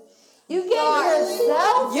went and You get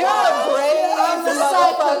yourself. you're a brave I'm a motherfucker.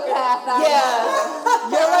 psychopath.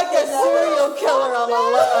 Yeah, you're like a serial killer on the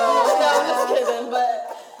low. No, I'm just kidding, but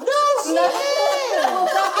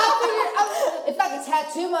If I could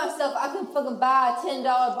tattoo myself, I could fucking buy a $10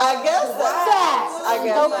 box. I guess Facts. I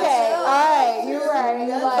guess Okay, all right, you're right.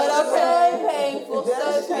 But okay. so painful,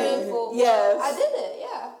 so painful. Yes. I did it,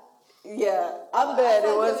 yeah. Yeah, I bet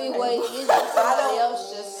it was It'd be way painful. easier if somebody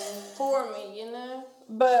else just for me, you know?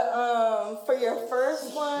 But for your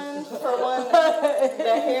first one,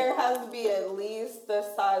 the hair has to be at least the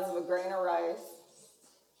size of a grain of rice.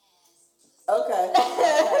 Okay.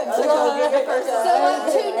 So go get your first one. So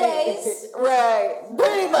like 2 days. Right,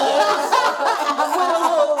 pretty much. With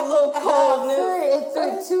a little coldness.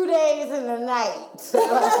 It's 2 days and a night.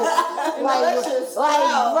 Delicious.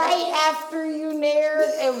 like right after you nared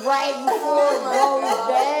and right before it goes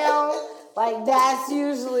down. Like that's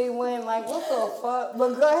usually when what the fuck?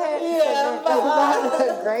 But go ahead. Yeah,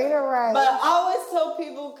 but great or right. But I always tell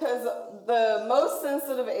people because the most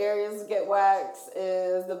sensitive areas to get waxed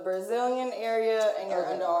is the Brazilian area and your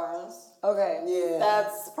underarms. Okay. Yeah.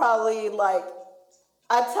 That's probably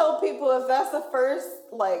I tell people if that's the first,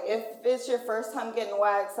 if it's your first time getting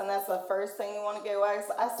waxed and that's the first thing you want to get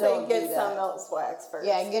waxed, I say Don't do get that. something else waxed first.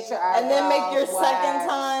 Yeah, get your eyebrows and then make your second waxed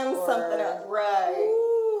time or- something else. Right.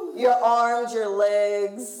 Your arms, your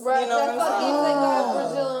legs. Right, You know what I'm that's like saying? if they go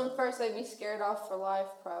Brazilian first, they'd be scared off for life,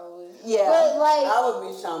 probably. Yeah. But I would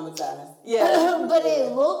be traumatized. Yeah. but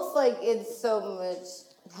it looks like it's so much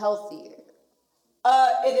healthier.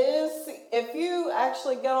 It is, if you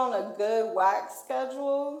actually get on a good wax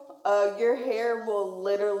schedule, your hair will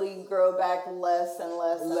literally grow back less and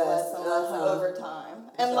less and less and less over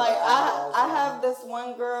time. And like I have this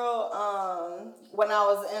one girl when I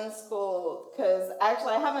was in school, because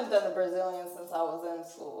actually I haven't done a Brazilian since I was in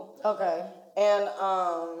school. Okay. And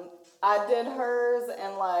I did hers,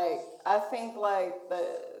 and like I think like the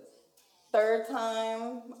third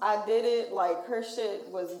time I did it, like her shit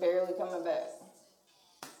was barely coming back.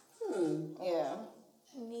 Yeah.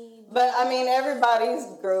 But I mean, everybody's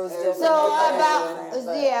grows different. So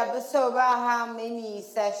about how many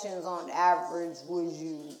sessions on average would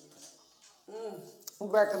you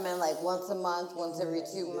recommend? Like once a month, once every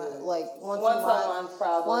 2 months, like once a month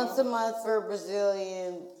probably. Once a month for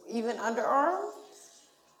Brazilian, even underarm?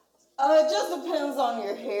 It just depends on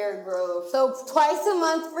your hair growth. So twice a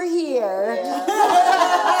month for here.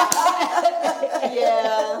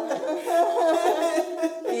 Yeah.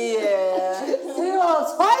 Yeah.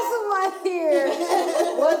 Twice a month here,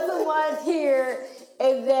 once a month here,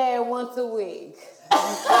 and then once a week. That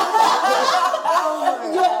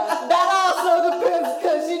also depends,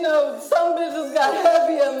 because you know some bitches got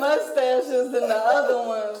heavier mustaches than the other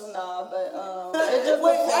ones. Nah, but it just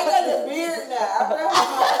wait, I got a beard now. After I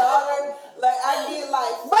have my daughter, like I get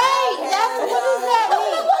like. Wait, what does that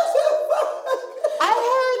mean? I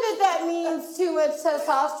heard that means too much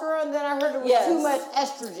testosterone. Then I heard it was too much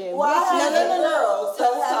estrogen. Well, no.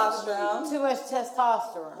 Testosterone. Too much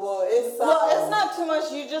testosterone. Well, it's not too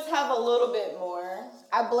much. You just have a little bit more.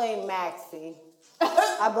 I blame Maxie.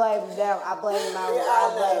 I blame them. I blame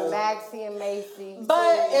Maxie and Macy.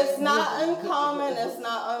 But it's not uncommon. It's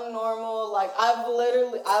not unnormal. Like I've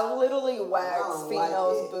literally waxed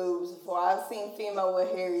females' boobs before. I've seen female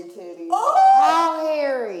with hairy titties. Oh, how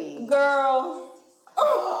hairy, girl.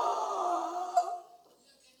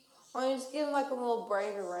 Or you just give them like a little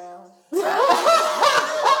braid around.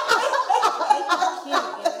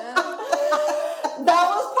 That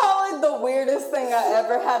was probably the weirdest thing I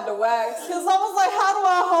ever had to wax, because I was like, how do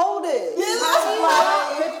I hold it?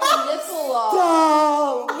 Rip the nipple off.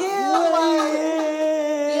 Do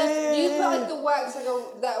you put like the wax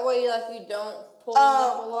that way, like you don't pull the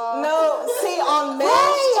nipple off? No, see, on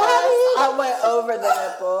men's chest, I went over the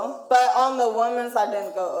nipple, but on the women's, I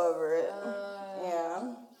didn't go over it.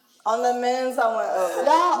 Yeah. On the men's, I went over it.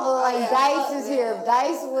 Dice is here. If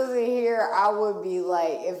Dice wasn't here, I would be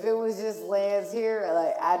like, if it was just Lance here,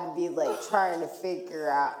 like I'd be like trying to figure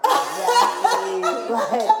out exactly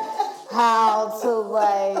like how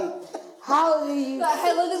do you?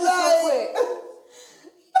 Hey, look at this real quick.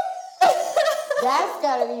 That's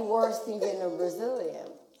gotta be worse than getting a Brazilian.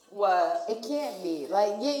 What? It can't be.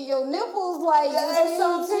 Like getting your nipples like it's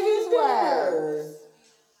so titties wax.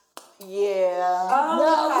 Yeah.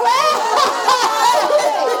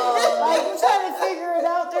 Like I'm trying to figure it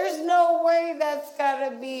out. There's no way that's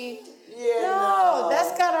gotta be. Yeah. No,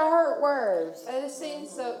 that's gotta hurt worse. That just seems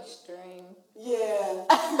so extreme. Yeah.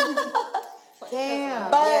 Damn.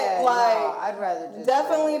 But I'd rather just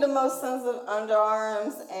definitely the most sensitive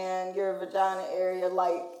underarms and your vagina area,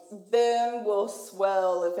 like them will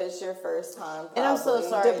swell if it's your first time. Probably, and I'm so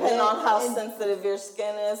sorry. Depending on how sensitive your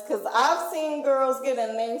skin is, because I've seen girls get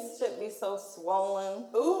in their shit be so swollen.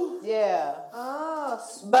 Ooh. Yeah. Oh.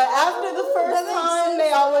 But after the first time,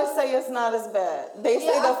 they always say it's not as bad. They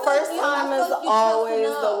say the first time is always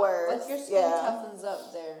the worst. Like your skin toughens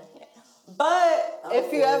up there. But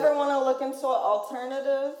if you ever want to look into an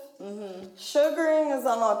alternative, sugaring is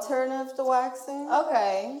an alternative to waxing.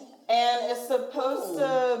 Okay. And it's supposed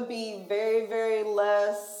to be very, very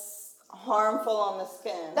less harmful on the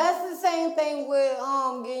skin. That's the same thing with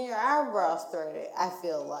getting your eyebrows threaded, I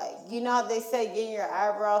feel like. You know how they say getting your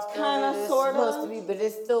eyebrows threaded Kinda, is sorta. supposed to be, but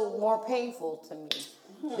it's still more painful to me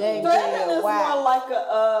than Threading getting a is wax. more like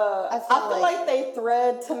I feel like like they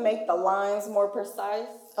thread to make the lines more precise.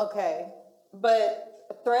 Okay. But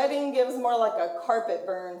threading gives more like a carpet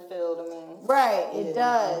burn feel to me. Right, it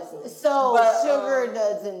does. So sugar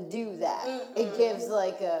doesn't do that. It gives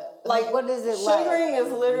like what is it like? Sugaring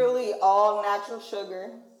is literally all natural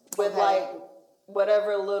sugar with like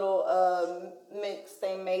whatever little mix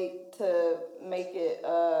they make to make it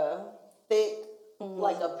thick,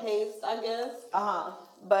 like a paste, I guess.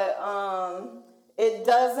 But it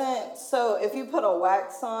doesn't. So if you put a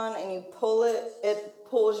wax on and you pull it, it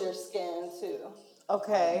pulls your skin too.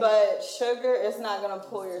 Okay. But sugar is not gonna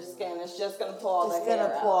pull your skin. It's just gonna pull all the hair out. It's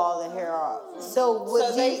gonna pull all the hair off. So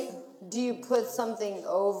do you put something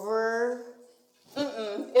over?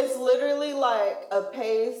 It's literally like a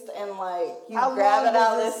paste, and like you How grab long it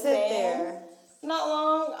out of does this it sit thing. there? Not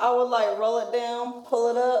long. I would like roll it down, pull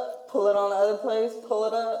it up, pull it on the other place, pull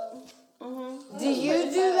it up. Do you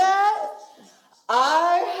do that?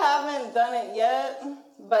 I haven't done it yet,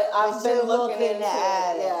 but I've been looking into it.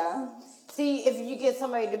 Yeah. See, if you get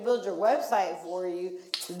somebody to build your website for you,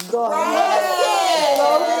 go ahead.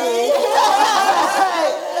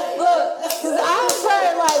 Look, because I'm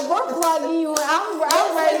trying, like, we're plugging you in. I'm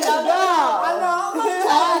ready to go. I know.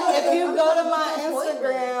 If you go to my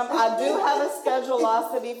Instagram, I do have a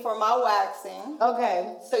Schedulosity for my waxing.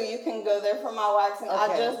 Okay. So you can go there for my waxing. I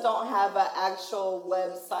Okay. just don't have an actual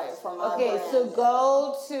website for my brand. So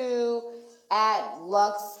go to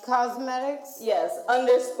 @Lux Cosmetics. Yes,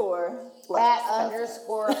 underscore. @_LUX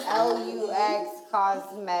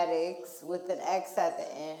Cosmetics with an X at the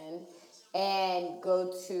end. And go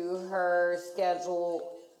to her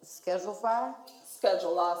Schedulosity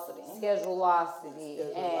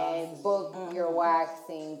and book your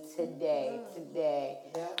waxing today.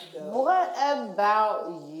 What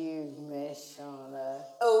about you, Miss Shauna?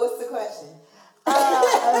 Oh, what's the question?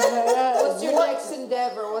 What's your next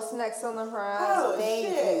endeavor? What's next on the horizon? Oh, Thank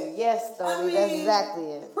shit. you. Yes, Tony, that's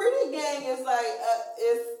exactly it. Pretty Gang is like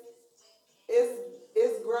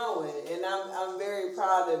it's growing, and I'm very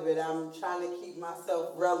proud of it. I'm trying to keep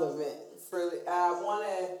myself relevant. I want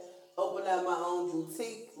to open up my own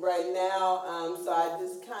boutique right now. So I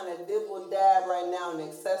just kind of dibble dab right now in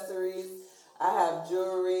accessories. I have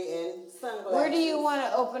jewelry and sunglasses. Where do you want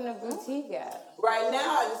to open a boutique at? Right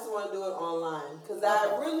now, I just want to do it online because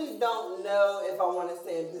I really don't know if I want to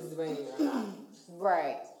stay in Pennsylvania or not.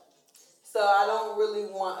 Right. So I don't really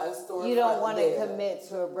want a store. You don't want to commit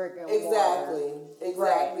to a brick and mortar. Exactly.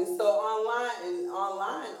 Right. So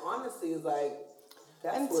online, honestly, is like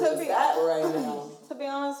that's And where it's at right now. To be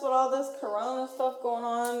honest, with all this Corona stuff going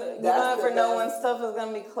on, you That's never the know when best. stuff is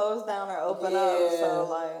gonna be closed down or open up. So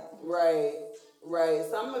like, Right.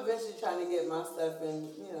 So I'm eventually trying to get my stuff and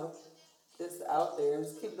just out there and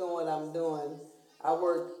just keep doing what I'm doing. I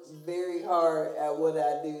work very hard at what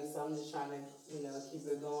I do, so I'm just trying to keep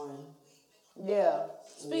it going. Yeah.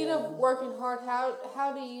 Speaking of working hard,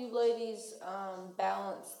 how do you ladies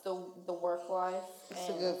balance the work life That's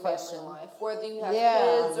and a good the question. family life? Whether you have Yeah.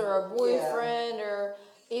 kids or a boyfriend or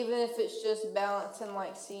even if it's just balancing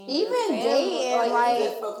like seeing your Even family, dating, like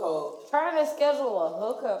Difficult. trying to schedule a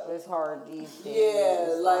hookup is hard these days.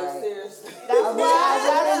 Yeah, like Like, seriously.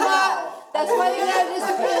 That's why you gotta just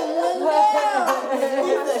put one down.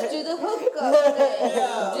 Just do the hookup thing.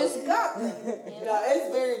 Yeah. Just got them. No, it's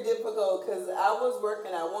very difficult because I was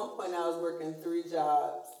working at one point. I was working 3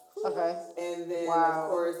 jobs, Okay. and then Wow. of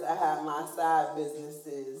course I have my side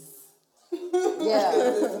businesses. Yeah.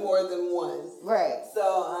 Because it's more than one. Right. So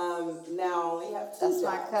now I only have 2 That's jobs.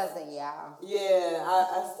 my cousin, y'all. Yeah,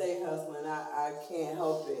 I stay hustling. I can't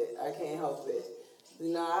help it. I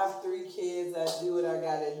have 3 kids. I do what I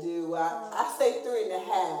gotta do. I say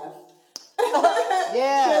 3.5.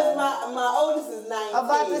 Yeah. Because my oldest is 19. I'm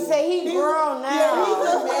about to say he's grown now. Yeah, he's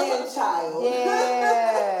a man child.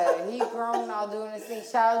 Yeah, he grown now doing this thing.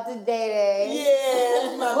 Shout out to Day Day.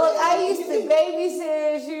 Yeah, my Look, I baby. used to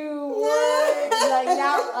babysit as you were. Like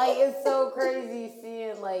now, like it's so crazy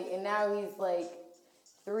seeing and now he's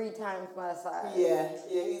 3 times my size. Yeah,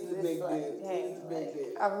 he's a It's big like, dude. dang, He's a big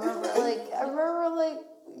dude. I remember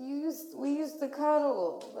we used to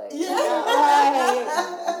cuddle. Yeah.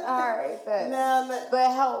 All right, but Now,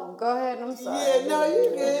 but help. Go ahead. I'm sorry. yeah, no,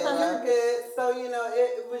 you're good. You're good. So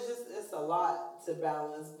it was it's a lot to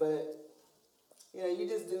balance, but you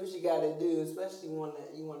just do what you got to do, especially when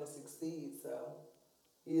you want to succeed. So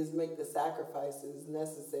you just make the sacrifices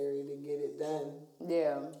necessary to get it done.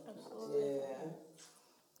 Yeah. Yeah.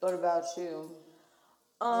 What about you?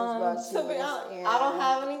 to be honest, I don't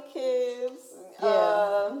have any kids.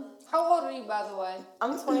 Yeah. How old are you, by the way?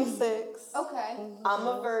 I'm 26. Okay. I'm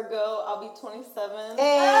a Virgo. I'll be 27.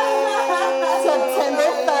 Hey. September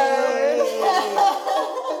 3rd.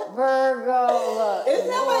 Virgo, look. Isn't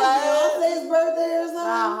that my Beyonce's birthday or something?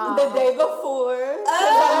 Uh-huh. The day before.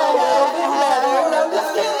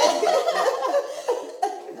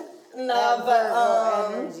 No, but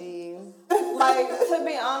energy. to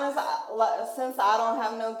be honest, since I don't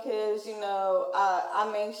have no kids, I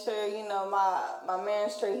make sure my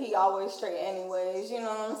man's straight. He always straight, anyways. You know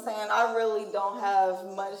what I'm saying? I really don't have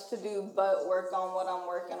much to do but work on what I'm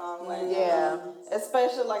working on right now.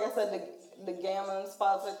 Especially like I said, the gambling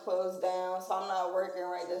spots are closed down, so I'm not working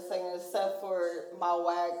right this second except for my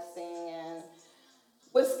waxing and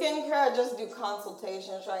With skincare, I just do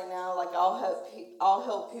consultations right now. Like I'll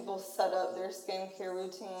help people set up their skincare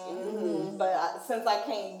routine. But since I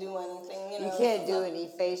can't do anything, you can't do any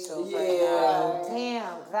facials right now.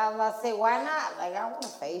 Damn, 'cause I was about to say, why not? Like, I want a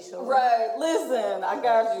facial. Right. Listen, I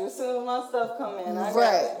got you. As soon as my stuff come in, I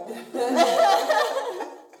got you.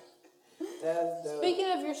 That's dope.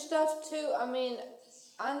 Speaking of your stuff too, I mean,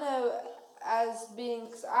 I know as being,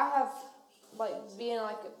 cause I have like being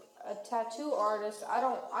like a tattoo artist. I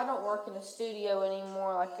don't work in a studio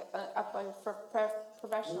anymore, like a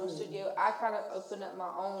professional studio. I kind of opened up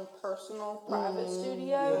my own personal private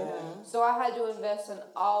studio. So I had to invest in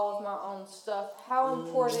all of my own stuff. How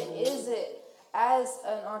important is it as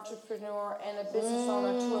an entrepreneur and a business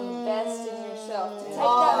owner to invest in yourself? To take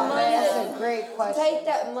that money, that's a great question. Take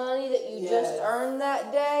that money that you just earned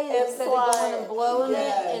that day, instead of going and blowing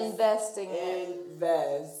it, investing it.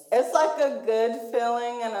 Invest. It's like a good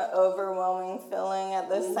feeling and an overwhelming feeling at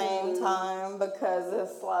the same time, because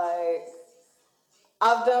it's like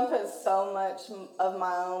I've done put so much of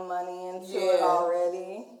my own money into it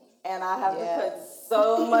already, and I have to put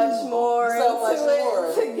so much more into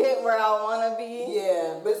it to get where I want to be.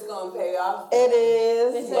 Yeah, but it's gonna pay off. It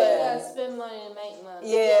is. They say you gotta spend money to make money.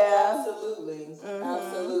 Yeah, absolutely,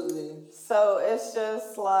 absolutely. So it's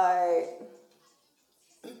just like,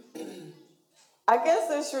 I guess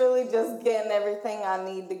it's really just getting everything I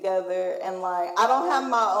need together. And like, I don't have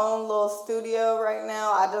my own little studio right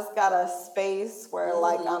now. I just got a space where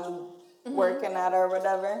like I'm working at or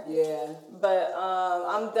whatever. Yeah. But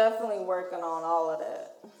I'm definitely working on all of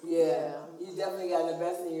that. Yeah. You definitely got to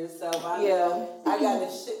invest in yourself. I know. I got a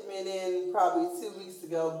shipment in probably 2 weeks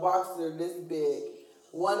ago, boxer this big.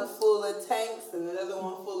 One full of tanks and another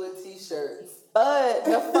one full of t-shirts. But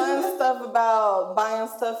the fun stuff about buying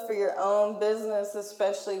stuff for your own business,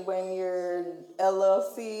 especially when you're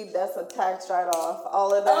LLC, that's a tax write-off.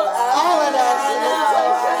 All of that. I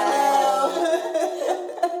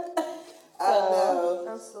know.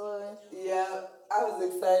 Absolutely. Yeah. I was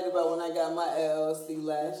excited about when I got my LLC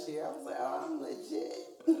last year. I was like, oh, I'm legit.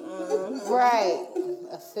 Right.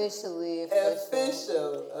 Official.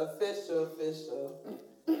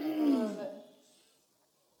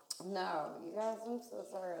 No, you guys, I'm so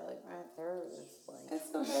sorry. Like, my throat is like...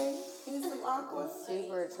 It's okay. Need some aqua?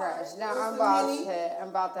 Super trash. Now, I'm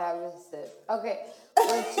about to have a sip. Okay.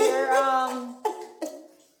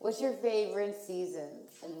 What's your favorite season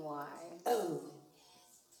and why? Oh.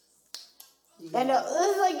 I know,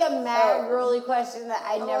 this is like a mad girly question that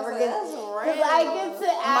I never get. Because I get to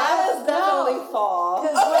ask. Mine is definitely fall.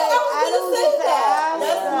 Because I don't get to ask.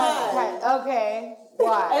 That's mine. Okay.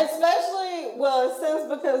 Why? Especially, since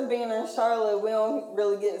because being in Charlotte, we don't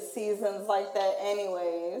really get seasons like that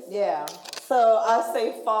anyways. Yeah. So I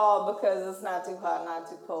say fall because it's not too hot, not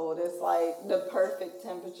too cold. It's like the perfect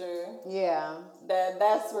temperature. Yeah.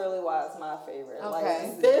 That's really why it's my favorite. Okay.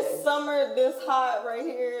 Like this summer, this hot right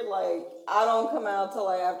here, like I don't come out till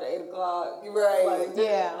like after 8 o'clock. Right. Like,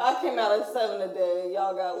 yeah. I came out at 7 today.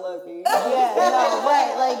 Y'all got lucky. Yeah, no,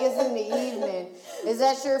 right. Like it's in the evening. Is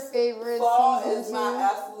that your favorite fall season is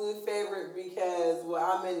my absolute favorite because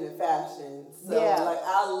I'm into fashion. So yeah.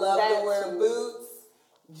 I love to wear boots,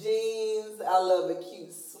 jeans. I love a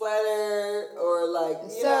cute sweater or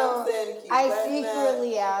you know what I'm saying? I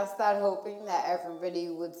secretly asked that hoping that everybody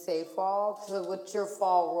would say fall. So what's your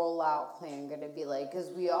fall rollout plan going to be like? Because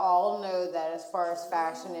we all know that as far as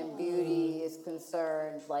fashion and beauty is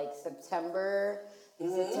concerned, like September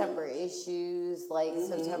issues,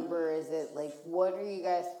 September, is it what are you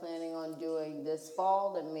guys planning on doing this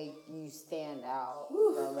fall to make you stand out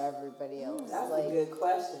from everybody else? That's a good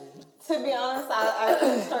question. To be honest,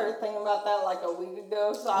 I started thinking about that like a week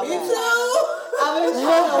ago. So I've been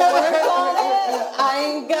trying to work on it. I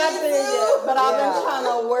ain't got there yet, but I've been trying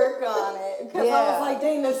to work on it because I was like,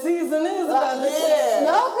 dang, the season is about to end.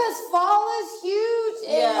 No, because fall is huge.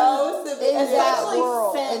 Especially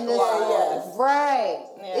scent-wise. Right.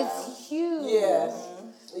 Yeah. It's huge. Yeah.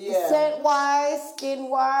 Scent-wise,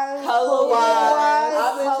 skin-wise, color-wise.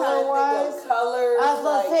 I've been trying to think of colors. I was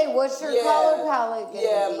going to say, what's your color palette going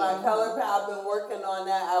to be? my color palette, I've been working on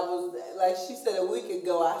that. I was, like she said a week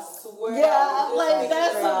ago, I swear.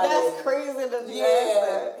 That's crazy that you asked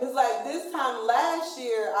that. Because this time last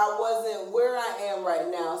year, I wasn't where I am right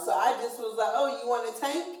now. So I just was like, oh, you want a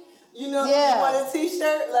tank? You know, you want a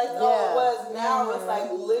t-shirt? All it was. Now it's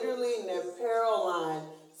literally an apparel line.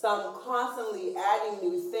 So I'm constantly adding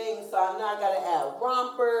new things. So I know I got to add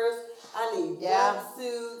rompers. I need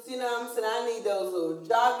jumpsuits. You know what I'm saying? I need those little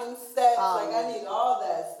jogging sets. I need all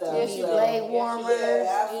that stuff. You need leg warmers.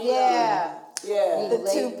 Yeah. The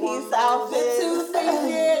two-piece outfit. The two-piece, the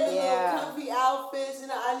little comfy outfit. outfits. You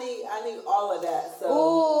know, I need all of that. So.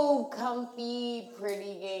 Ooh, comfy,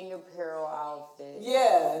 pretty gang apparel outfits.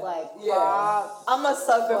 Yeah. Like yeah. crops. I'm a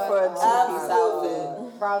sucker for a two-piece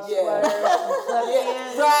outfit. Crop Yeah. sweaters,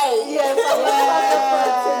 sweatpants. Right. Yes, I'm a sucker for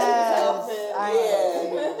a two-piece outfit. Yeah.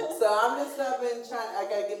 So I'm just I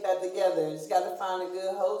gotta get that together. Just gotta find a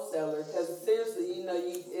good wholesaler because seriously, you know,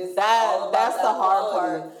 it's all about that's that the hard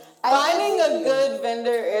quality. part. Finding a good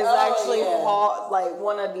vendor is actually hard, like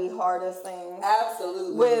one of the hardest things.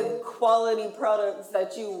 Absolutely. With quality products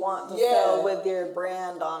that you want to sell with your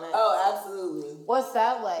brand on it. Oh, absolutely. What's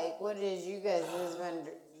that like? What is you guys'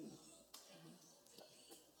 vendor?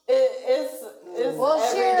 It's Well,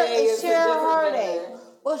 share a heartache. vendor.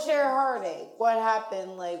 Well, share a heartache. What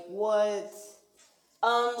happened? Like what?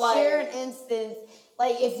 Share an instance.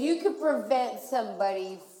 Like if you could prevent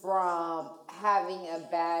somebody from having a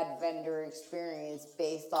bad vendor experience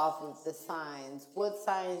based off of the signs, what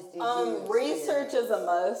signs did you research is a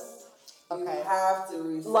must. Okay. You have to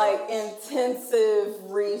research. Like intensive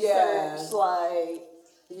research,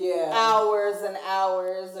 hours and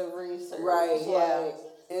hours of research. Right. Yeah.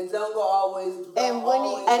 And don't go always. And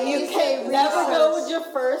you can't never go with your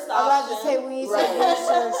first option. I'm about to say, when you say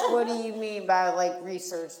research, what do you mean by like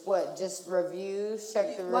research? What, just reviews?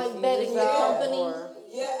 Check the reviews like betting the company? Or?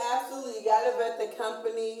 Yeah, absolutely. You gotta vet the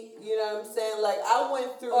company. You know what I'm saying? Like I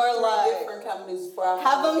went through three different companies before I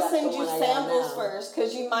have them got send the you one I got samples now. first,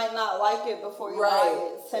 because you might not like it before you buy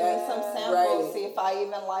it. Send me some samples, see if I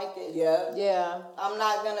even like it. Yeah. I'm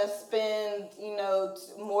not gonna spend,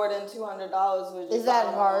 more than $200 with you. Is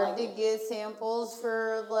that hard to get samples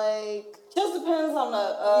for like? Just depends on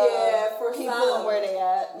the for people and where they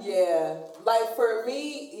at. Yeah, like for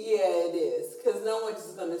me, it is, because no one's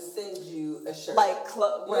just gonna send you a shirt. Like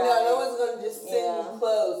no one's gonna just send you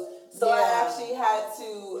clothes. So I actually had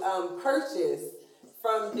to purchase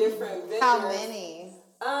from different vendors. How many?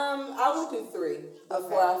 I went through 3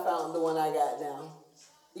 before I found the one I got now.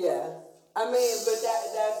 Yeah, I mean, but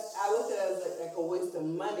that's I look at it as like a waste of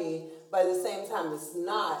money, but at the same time, it's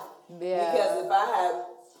not. Yeah. Because if I had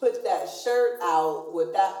put that shirt out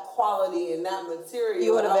with that quality and that material,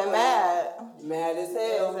 you would have been mad. Mad as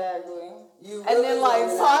hell. Exactly. You and then so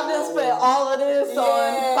I just spent all of this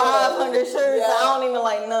on 500 shirts. I don't even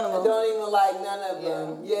like none of them. I don't even like none of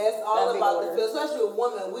them. Yeah, it's all about the feel. Especially with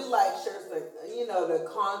women, we like shirts that to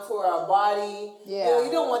contour our body. Yeah. You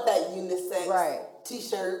don't want that unisex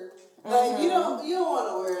t-shirt. You don't want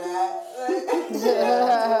to wear that.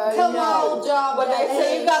 Come on, job. But they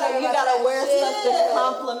say you gotta wear stuff to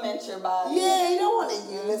complement your body. Yeah, you don't want to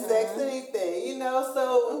unisex anything.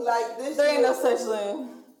 So like this. There ain't no such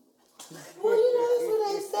thing. Well, that's what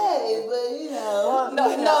they say, but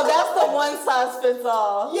No, that's the one size fits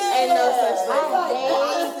all. Yeah, ain't no such thing.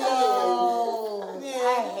 I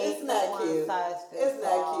hate it's not cute. It's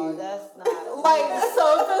not cute. That's not So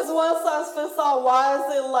if it's one size fits all, why is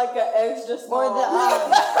it like an extra small?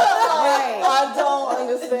 Right. I don't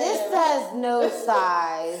understand. This has no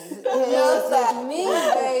size. No size. Me,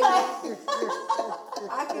 baby.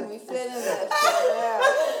 I can be fitting that shit out.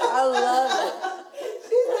 I love it.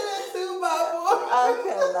 I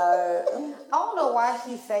cannot. I don't know why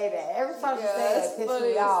she say that. Every time she say that, funny pisses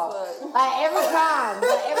me as off. fuck. Like every time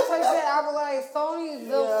she said, I was like, Sony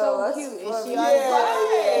built so cute, and she always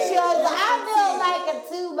like, I built like a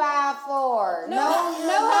 2x4. No, I'm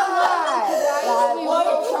not.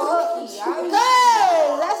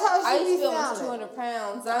 That's how I she used be to be almost sounding. 200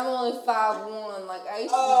 pounds. I'm only 5'1". Like I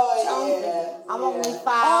used to be chunky. I'm only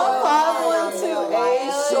 5'1" too.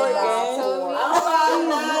 Short game. I'm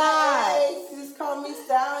 5'9". Just call me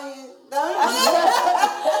Stallion. I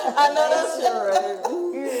know that's right.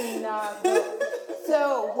 You're not.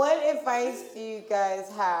 So, what advice do you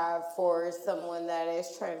guys have for someone that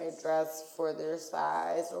is trying to dress for their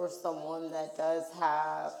size, or someone that does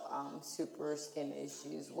have super skin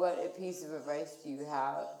issues? What piece of advice do you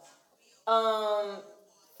have?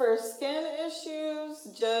 For skin issues,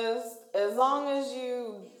 just as long as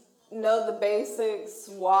you know the basics,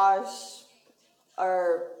 wash,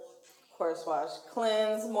 or of course wash,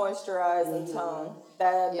 cleanse, moisturize, and tone.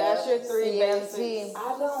 That's your 3 basics.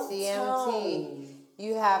 I don't tone.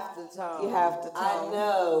 You have to tone. You have to tone. I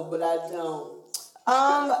know, but I don't.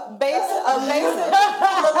 Basic.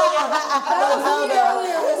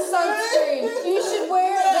 Earlier with sunscreen. You should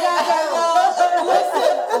wear it. Listen,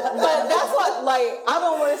 but that's what, I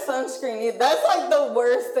don't wear sunscreen either. That's the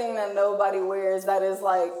worst thing that nobody wears. That is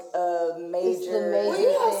a major. Well, you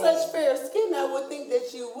have such fair skin, I would think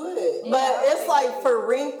that you would. But it's for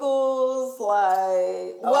wrinkles,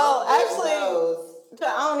 actually. I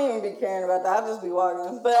don't even be caring about that. I'll just be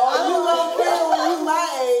walking. But you don't care when you my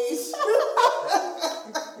age.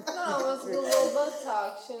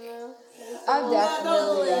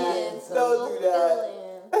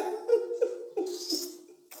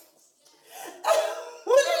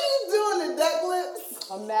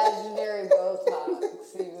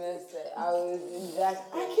 you missed it. I was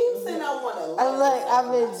injecting. I keep saying I want to.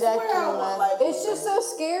 I'm injecting my. It's just so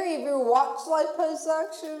scary. Have you ever watched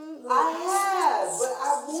liposuction? I have, but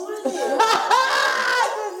I want it.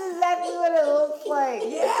 That's exactly what it looks like.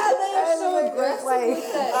 Yeah, they are so aggressive with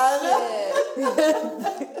that shit.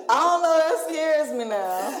 I don't know, that scares me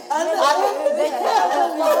now. I didn't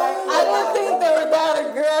think they were that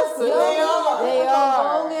aggressive. They are.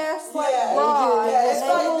 Long ass like Yeah, rod. yeah, it's And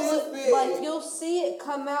like they will this look- big. like you'll see it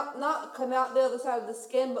come out, not come out the other side of the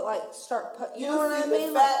skin, but like start. You know what I see mean?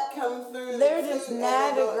 the Like, fat come through. they're the just tooth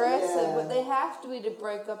mad and aggressive, yeah. but they have to be to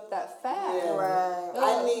break up that fat. Yeah. Right.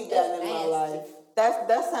 I need that It's in my nasty. life. That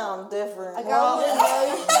sounds different. I got one of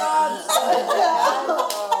those jobs.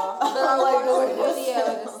 But I like the video,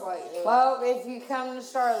 just like. Well, if you come to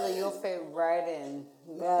Charlotte, you'll fit right in.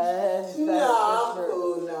 That's No, the I'm truth.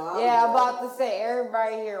 cool. No, Yeah, I'm about to say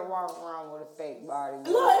everybody here walking around with a fake body.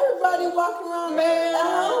 No, everybody walking around at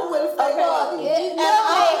home with a fake body.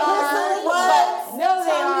 No,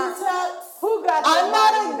 they aren't. Who got I'm their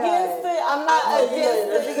not body against done? it. I'm not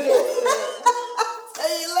against it.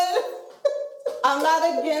 Tell you later. I'm not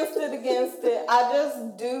against it. I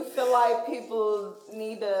just do feel like people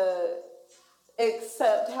need to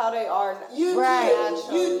accept how they are. You Right.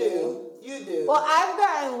 You do. Well, I've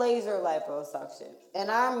gotten laser liposuction,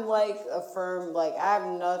 and I'm like a firm, like I have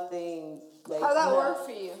nothing. Like, How'd that no. work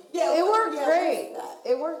for you? Yeah, It worked yeah, great.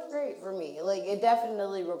 It worked great for me. Like it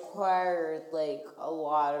definitely required like a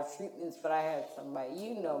lot of treatments, but I had somebody.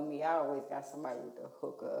 You know me. I always got somebody with the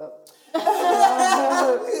hookup. Like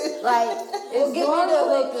it's Give me the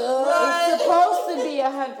normally- hookup. It's supposed to be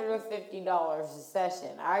 $150 a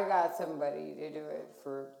session. I got somebody to do it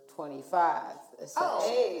for $25 a session. Oh.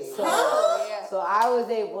 Hey. So, Yeah. so I was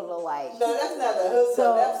able to like. No, that's not a hookup.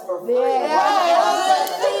 So that's for free. female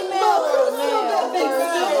or male.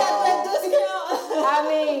 Discount. I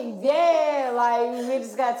mean, yeah, like we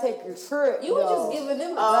just gotta take a trip. You were though. just giving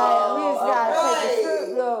them a Like, we just gotta take a right.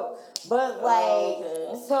 trip though. But like,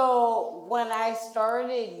 Okay. so when I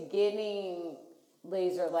started getting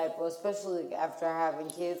laser lipo, especially like, after having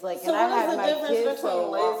kids, like, So and I've what is had the my difference kids for a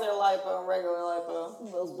between while. laser lipo and regular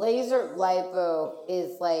lipo? Laser lipo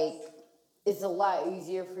is like, it's a lot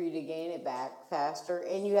easier for you to gain it back faster,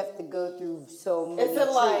 and you have to go through so many Is it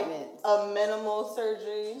like treatments. a minimal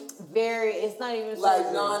surgery? It's not even Like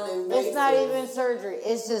surgery. non-invasive. It's not even surgery.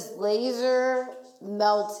 It's just laser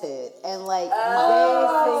melted and like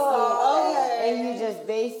okay. and you just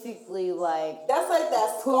basically like That's like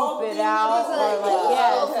that poop sculpting. it out or like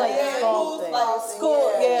it's like sculpting.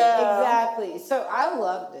 School. Exactly. So I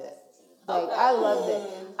loved it. Like I loved it.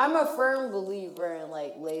 I'm a firm believer in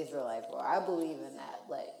like laser lipo. I believe in that,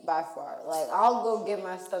 like by far. Like I'll go get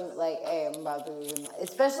my stomach like, hey, I'm about to do my,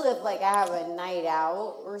 especially if like I have a night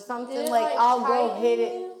out or something. Did it, Like I'll go tighten hit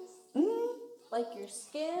it. you? Like your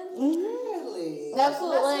skin? Really? Absolutely, That's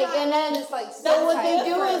like, not and then just, like, so what they do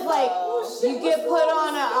different, is like you get put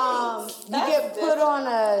on a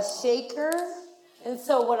That's shaker, and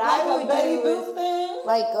so what Like I a would Betty do Boop is thing?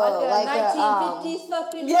 like a 1950s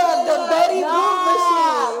fucking. Yeah, the Betty Boop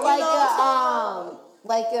machine. You like know what I'm talking about?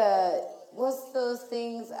 like a what's those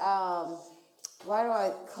things why do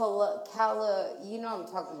I you know what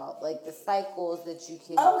I'm talking about, like the cycles that you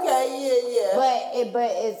can Okay, yeah.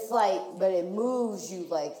 but it moves you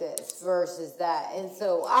like this versus that, and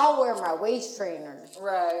so I'll wear my waist trainer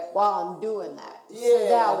Right. while I'm doing that. So Yeah.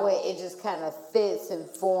 that way it just kind of fits and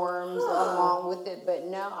forms along with it. But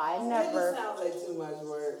no, I It never. just sounds like too much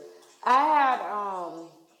work. I had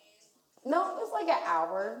no, it's like an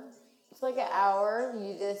hour. It's like an hour.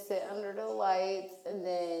 You just sit under the lights and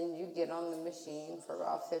then you get on the machine for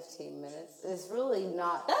about 15 minutes. It's really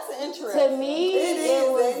not. That's interesting. To me, It is,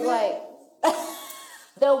 it was ain't it? like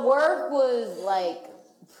the work was like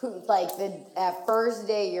the at first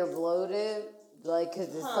day you're bloated, like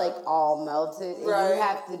because it's like all melted, and Right. you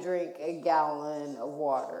have to drink a gallon of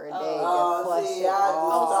water a day Oh, to flush see, it I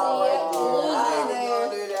all. stop right see, there. I ain't there.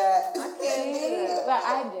 gonna do that. I can't do that. But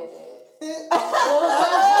I did it.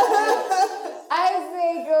 I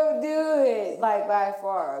say go do it, like by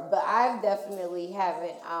far. But I definitely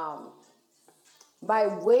haven't. My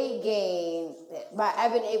weight gain,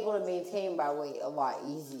 I've been able to maintain my weight a lot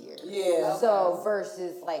easier. Yeah. So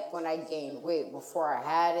versus like when I gained weight before I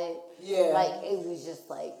had it, Yeah. like it was just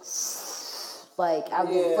like I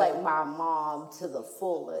Yeah. was like my mom to the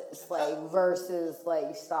fullest, like versus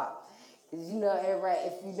like stop, 'cause you know everybody.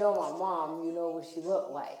 If you know my mom, you know what she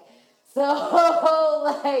looked like. So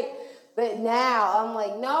like But now I'm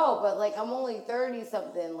like, no, but like I'm only 30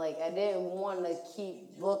 something. Like I didn't want to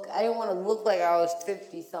I didn't want to look like I was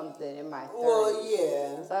 50 something in my 30s. Well,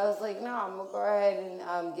 yeah. So I was like, no, I'm gonna go ahead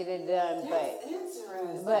and get it done. That's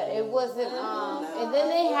interesting. But it wasn't. And then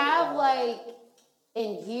they have like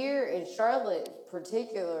in here in Charlotte,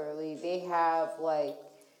 particularly, they have the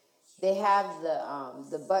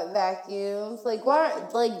butt vacuums. Like why?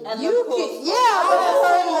 Like And you the can, pools. yeah.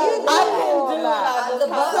 I can do that. The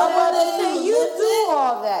butt you do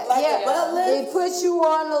all that. Like yeah, a butt lift? they put you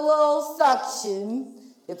on a little suction.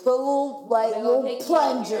 They put little little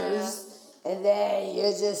plungers, and then you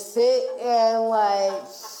just sit and like,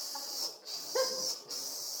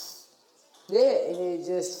 yeah, and it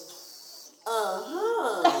just.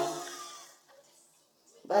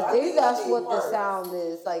 I think that's what the sound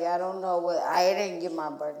is. Like, I don't know what. I didn't get my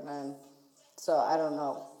butt done, so I don't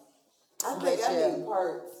know. I think I need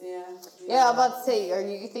parts, yeah. Yeah, I'm about to say, are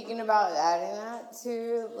you thinking about adding that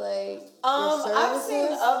to, like, your I've seen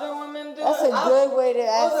services? other women do That's it. a good way to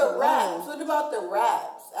add the some wraps. money. What about the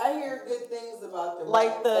wraps? I hear good things about the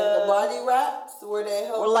Like wraps. the body wraps where they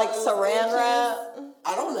help. Or like you lose saran inches. wrap.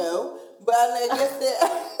 I don't know, but I guess that.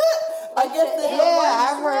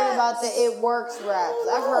 Yeah, I've heard about the It Works wraps.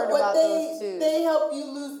 I've heard about those too. They help you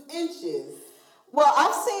lose inches. Well,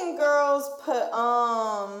 I've seen girls put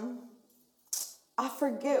I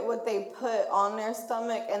forget what they put on their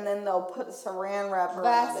stomach, and then they'll put saran wrap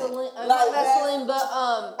around it. Vaseline, not Vaseline, but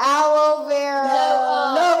aloe vera.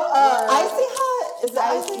 Icy hot. Is it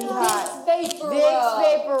icy hot? Vicks vapor Vicks rub.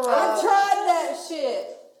 vapor rub. I tried that shit.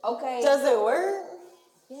 Okay. Does it work?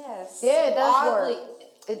 Yes. Yeah, it does Oddly, work.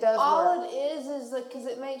 It does all work. it is like because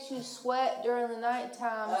it makes you sweat during the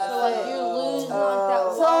nighttime, so like you're losing like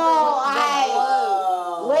that water.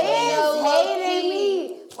 Liz hated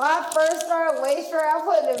me. When I first started waist train, I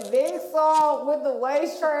put the Vicks on with the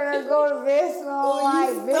waist trainer, go to Vicks and I'm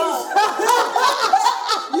like, Vicks.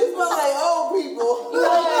 You smell like old people.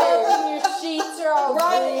 Your sheets are all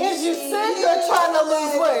green. Is you sick or trying to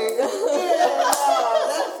lose weight? That's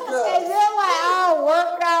good. And then I'll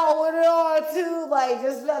work out with it on too, like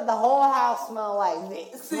just let the whole house smell like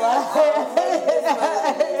Vicks. I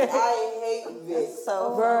hate Vicks.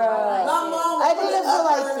 So Bruh. My mom I did it for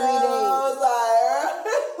like 3 days. I was like,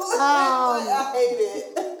 I hate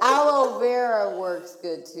it. Aloe vera works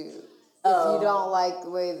good too. If you don't like the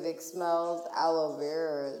way Vicks smells, aloe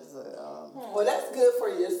vera is. Well, that's good for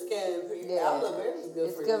your skin. Yeah. Aloe vera is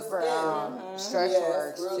good for your skin. It's good for stretch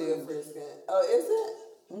marks it's real too. good for your skin. Oh, is it?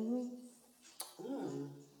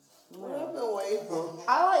 Well, I've been waiting for. I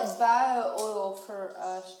like bio oil for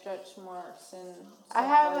stretch marks and. I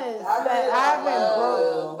haven't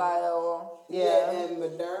broke bio oil. Yeah, and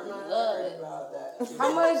Moderna. I heard about that. How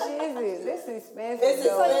much is it? This is expensive. It's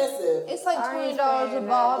expensive. It's like I ain't $20 a paying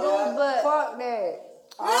bottle, that. but Fuck that.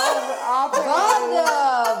 I'll pay.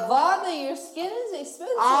 vodka, your skin is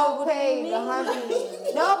expensive. I'll What do you pay mean? the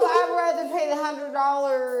 $100. No, but I'd rather pay the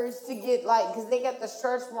 $100 to get because they got the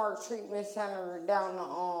stretch mark treatment center down the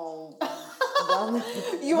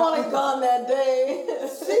you want to go on that day?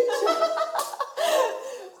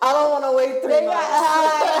 I don't want to wait 3 months.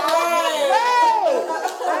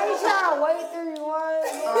 I ain't trying to wait 3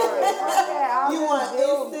 months. You want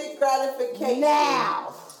instant gratification.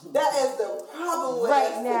 Now. That is the problem with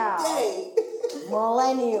Right us now. today.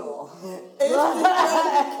 Millennial. Instant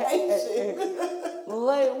gratification.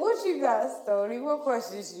 What you got, Stoney? What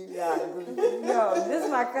questions you got? No, this is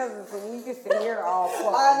my cousin, so we can sit here all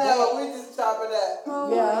fucking I know, we just chop it up. Oh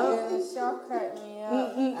my goodness, y'all crack me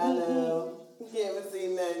up. I know. You haven't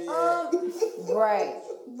seen that yet. Right.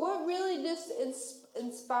 What really just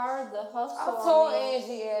inspired the hustle? I told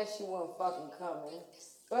Angie she wasn't fucking coming.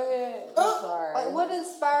 Go ahead. I'm sorry. Like, what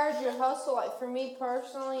inspired your hustle? Like, for me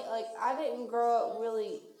personally, like, I didn't grow up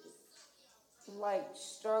really, like,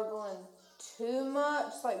 struggling too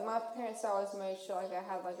much. Like, my parents always made sure, like, I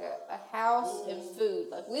had, like, a house and food.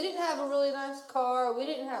 Like, we didn't have a really nice car. We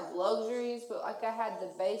didn't have luxuries, but, like, I had the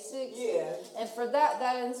basics. Yeah. And for that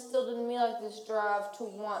instilled in me, like, this drive to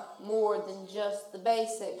want more than just the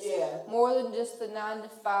basics. Yeah. More than just the 9 to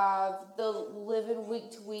 5, the living week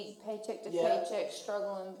to week, paycheck to paycheck,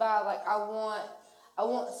 struggling by. Like, I want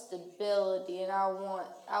stability, and I want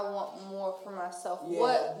more for myself.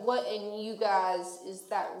 Yeah. What in you guys is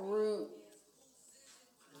that root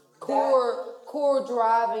core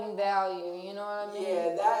driving value? You know what I mean?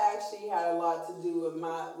 Yeah, that actually had a lot to do with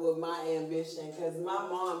my ambition, because my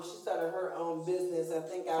mom, she started her own business. I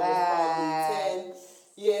think I was probably 10.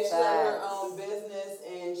 Yeah, she started her own business,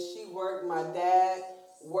 and she worked. My dad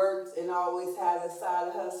worked and always had a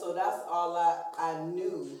side hustle. That's all I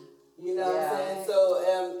knew. You know what I'm saying? So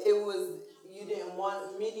it was, you didn't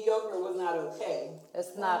want, mediocre was not okay.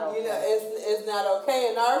 It's not okay. You know, it's not okay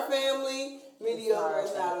in our family. Mediocre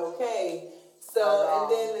is not okay. So, and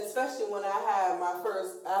then especially when I had my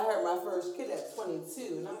first kid at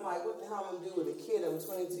 22, and I'm like, what the hell am I gonna do with a kid? I'm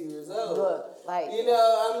 22 years old. Look, like, you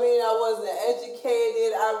know, I mean, I wasn't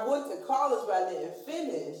educated. I went to college, but I didn't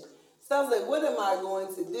finish. So I was like, what am I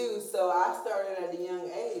going to do? So I started at a young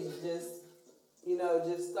age, just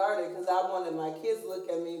started, because I wanted my kids to look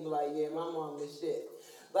at me and be like, yeah, my mom is shit.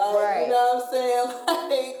 Like, you know what I'm saying?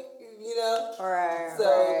 Like, you know? Right. So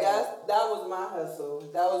that was my hustle.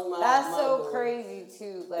 That was my That's so goal. crazy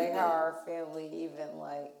too, like how our family even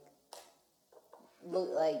like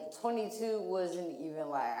 22 wasn't even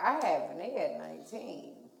like, I had Renee at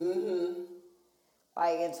 19. Mm-hmm.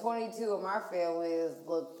 Like, and 22 of my family is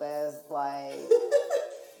looked as like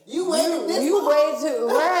you waited this you long? way too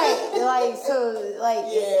right. Like, so like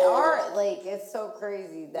in art, like it's so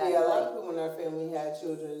crazy that a lot of people in our family had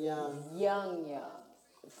children young.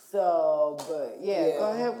 So, but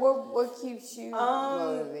go ahead. What keeps you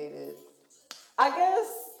motivated? I guess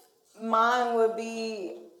mine would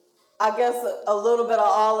be, a little bit of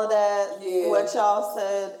all of that, what y'all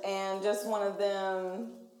said, and just one of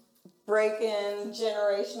them breaking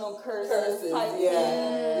generational curses type thing.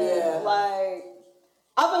 Yeah. Like,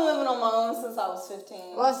 I've been living on my own since I was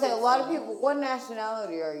 15. Well, I say a lot of people. What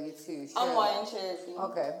nationality are you too? I'm white and Cherokee.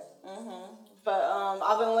 Okay. Mhm. But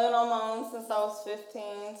I've been living on my own since I was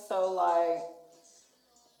 15. So like,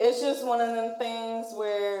 it's just one of them things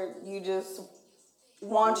where you just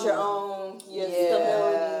want your own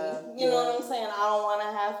stability. You know what I'm saying? I don't want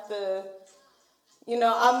to have to. You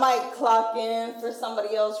know, I might clock in for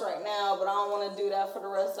somebody else right now, but I don't want to do that for the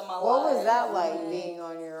rest of my life. What was that like being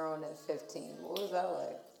on your own at 15? What was that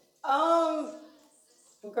like?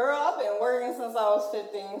 Girl, I've been working since I was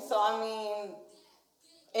 15, so I mean,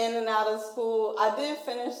 in and out of school. I did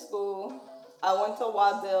finish school. I went to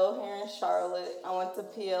Waddell here in Charlotte. I went to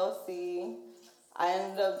PLC. I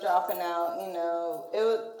ended up dropping out. You know,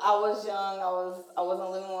 I was young. I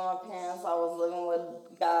wasn't living with my parents. I was living with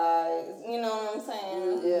guys. You know what I'm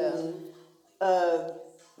saying? Yeah.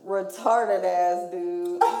 Retarded ass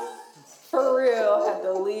dude. For real, had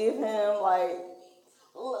to leave him. Like,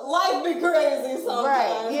 life be crazy sometimes.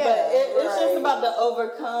 Right, yeah, but it's just about to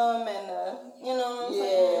overcome and you know what I'm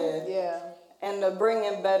saying? Yeah. And to bring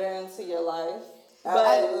it better into your life.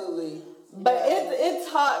 Absolutely. But it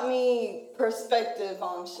taught me perspective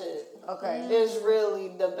on shit. Okay. Is really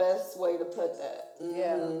the best way to put that.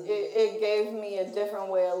 Yeah. It gave me a different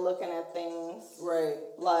way of looking at things. Right.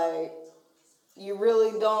 Like, you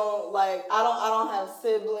really don't, like, I don't have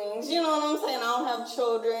siblings, you know what I'm saying? I don't have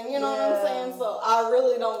children, you know what I'm saying? So I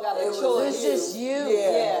really don't got a choice. It's just you.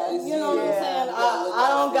 Yeah. You know what I'm saying? I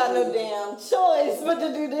don't got no damn choice but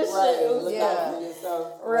to do this shit. Yeah.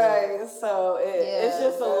 Right. So it's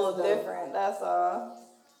just a little dope. different. That's all.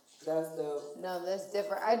 That's dope. No, that's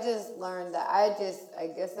different. I just learned that. I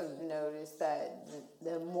guess I've noticed that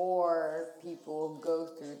the more people go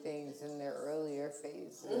through things in their earlier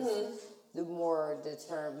phases, the more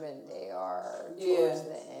determined they are towards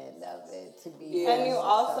the end of it to be. And you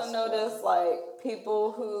also notice, like,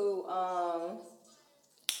 people who,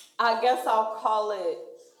 I guess I'll call it,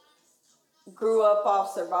 grew up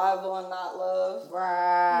off survival and not love.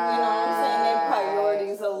 Right. You know what I'm saying? Their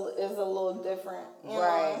priorities is a little different. You know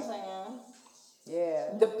what I'm saying?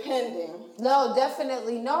 Yeah. Depending. No,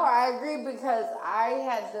 definitely. No, I agree because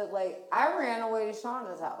I ran away to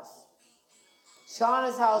Shauna's house.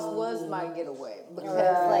 Shauna's house was my getaway because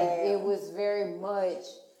it was very much,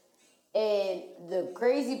 and the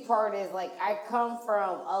crazy part is I come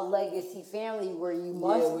from a legacy family where you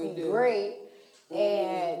must be great,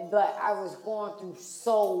 but I was going through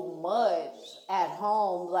so much at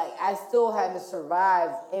home, I still had to survive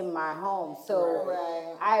in my home. So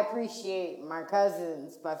I appreciate my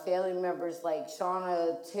cousins, my family members like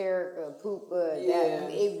Shauna, Terica,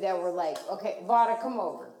 Poopa, that were like, okay, Vada, come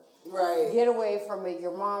over. Right. Get away from it.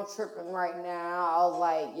 Your mom tripping right now. I was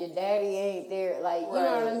like, your daddy ain't there. You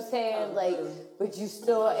know what I'm saying? But you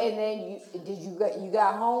still, and then you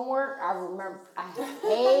got homework? I remember, I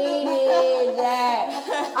hated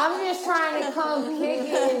that. I'm just trying to come kick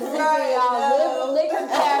it and see y'all liquor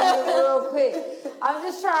cabinet real quick. I'm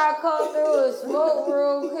just trying to come through and smoke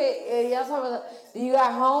real quick. And y'all talking about, do you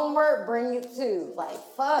got homework? Bring it too.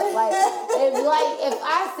 Fuck. If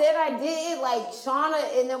I said I did it,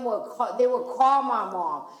 Shauna and them they would call my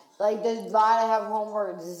mom. Does Vada have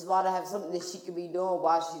homework? Does Vada have something that she could be doing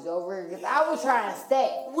while she's over here? Because I was trying to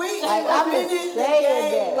stay. I'm just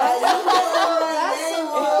staying there. That's some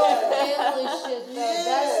real family shit, though.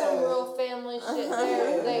 That's some real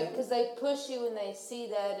they push you when they see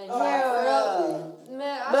that, and man,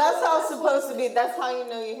 But that's how it's supposed to be. That's how you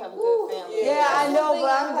know you have a good family. Yeah, I know, but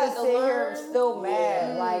I'm I've just had to sitting here learn. still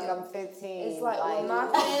mad. Like I'm 15. It's like when my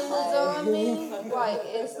family's on me, like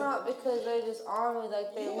it's not because they just on me,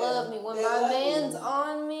 like they love me. When my man's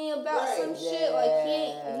on me about some shit, like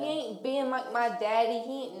he ain't being like my daddy.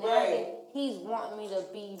 He ain't nagging. He's wanting me to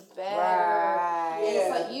be better. Right. And it's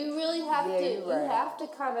like you really have you have to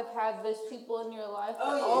kind of have those people in your life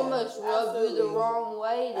that almost rub you the wrong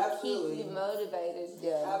way to keep you motivated.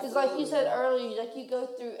 Yeah. Because like you said earlier, like you go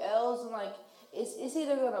through L's and like it's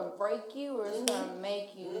either gonna break you or it's gonna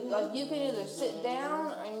make you. Like you can either sit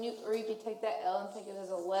down or you can take that L and take it as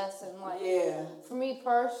a lesson. Like for me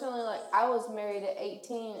personally, like I was married at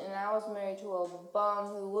 18 and I was married to a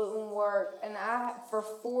bum who wouldn't work, and for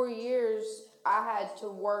 4 years I had to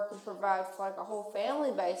work and provide for like a whole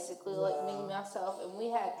family basically, like me, myself, and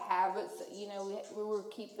we had habits that we were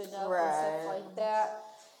keeping up and stuff like that.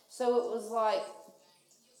 So it was like,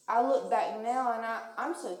 I look back now and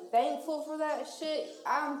I'm so thankful for that shit.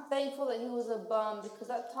 I'm thankful that he was a bum because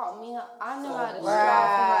that taught me I know how to strive for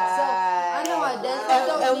myself. I know I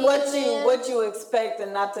definitely don't need and what you expect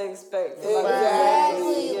and not to expect.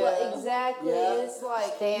 Exactly. It's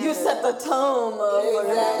like standards. You set the tone of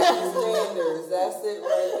standards. That's it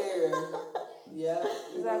right there. Yeah.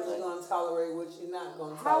 Exactly. You're gonna tolerate what you're not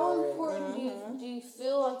gonna tolerate. How important do you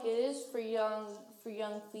feel like it is for young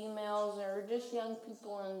females or just young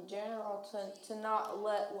people in general to not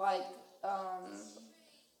let like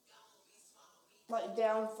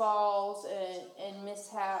downfalls and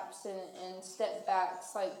mishaps and step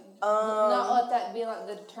backs, like not let that be like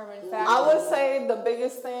the determining factor? I would say the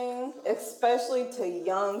biggest thing, especially to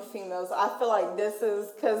young females, I feel like this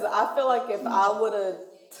is because I feel like if I would have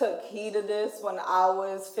took heed of this when I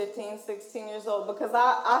was 15, 16 years old, because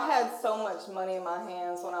I had so much money in my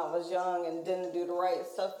hands when I was young and didn't do the right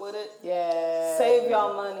stuff with it. Yeah. Save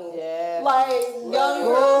y'all money. Yeah. Like, young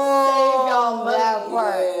girls, save y'all money. That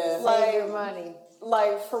part. Like, Save your money.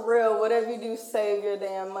 Like, for real, whatever you do, save your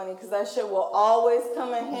damn money, because that shit will always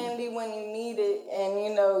come in handy when you need it, and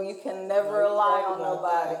you can never rely on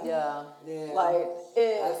nobody. Yeah. Like,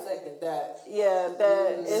 I second that. Yeah,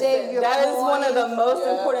 that is one of the most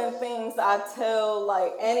important things I tell,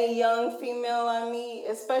 like, any young female I meet,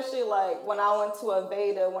 especially, like, when I went to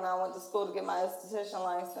Aveda, when I went to school to get my esthetician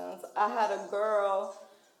license. I had a girl,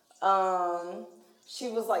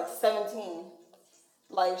 she was, like, 17.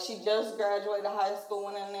 Like, she just graduated high school,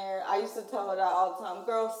 went in there. I used to tell her that all the time.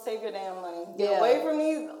 Girl, save your damn money. Get away from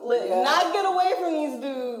these, not get away from these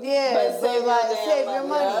dudes. Yeah, but save your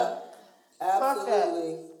money.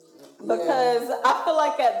 Absolutely. Because I feel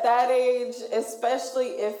like at that age,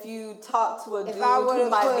 especially if you talk to a dude who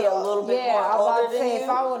might be a little bit more older than you,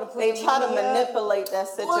 they try to manipulate that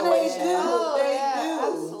situation. Well, they do. They do.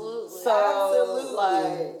 Absolutely. So,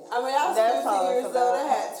 like, I mean, I was 15 years old. I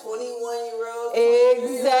had 21-year-olds.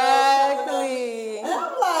 Exactly. And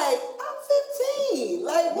I'm like, I'm 15.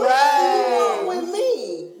 Like, what do you want with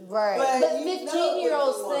me? Right. But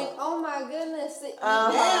 15-years-olds think, oh my goodness. But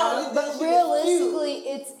But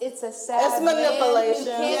realistically, it's a sad It's manipulation.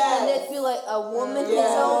 Man who can't manipulate a woman his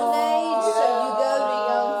own age. So you go to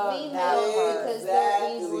young females because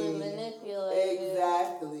they're easily manipulated.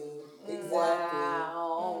 Exactly.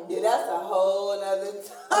 Wow. Yeah, that's a whole other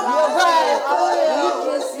time. Oh,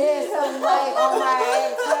 you just said something like on my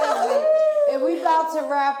ex-husband. And we about to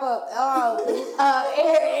wrap up.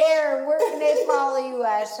 Erin, where can they follow you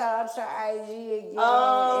at? Shout out your IG again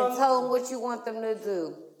and tell them what you want them to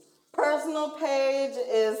do. Personal page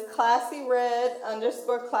is _classy_red.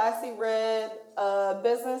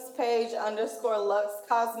 Business page _Lux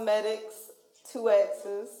Cosmetics, 2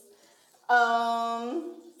 X's.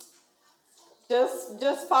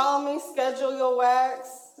 Just follow me, schedule your wax.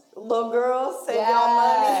 Little girls, save y'all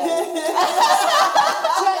money.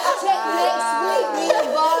 Check next week. Me and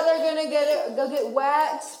Bob are gonna go get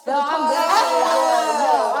waxed.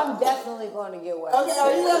 I'm definitely going to get waxed. Okay,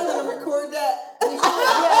 are you guys going to record that? We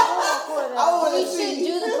should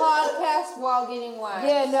do the podcast while getting waxed.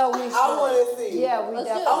 Yeah, no, we should. I want to see. Yeah, we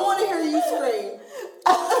definitely. I want to hear you scream.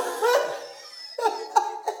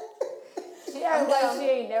 She act like she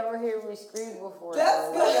ain't never heard me scream before. That's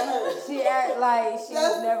gonna hurt. She act like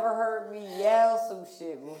she's never heard me yell some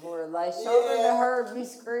shit before. Like she never heard me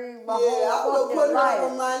scream my whole fucking I'm gonna put life. her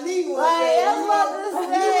on my knee one Like, day. I'm about to say,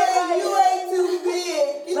 You ain't too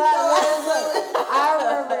big. Get your ass up. I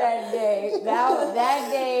remember that day.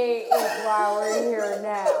 That day is why we're here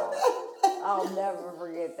now. I'll never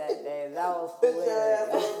forget that day. That was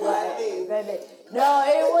hilarious. Like, that day. No,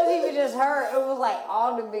 it wasn't even just her. It was like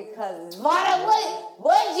all the big cousins.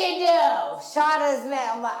 What'd you do? Shada's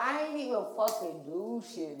mad. I'm like, I ain't even fucking do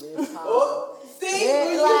shit this time. Oh, see, when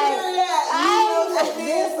you like, hear that, you know that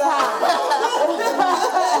this time.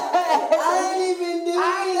 I ain't even do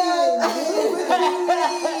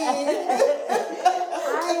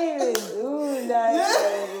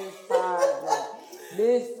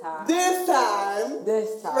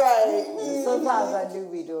This time. Right. Sometimes I do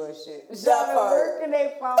be doing shit. That part. Where can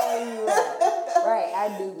they follow you at? Right,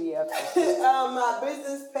 I do be up to shit. My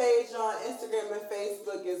business page on Instagram and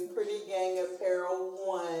Facebook is Pretty Gang Apparel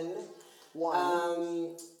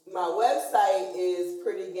 1. My website is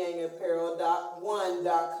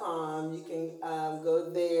prettygangapparel.1.com. You can go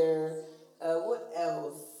there. What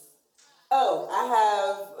else? Oh, I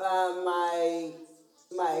have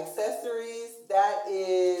my accessories. That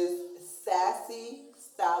is Sassy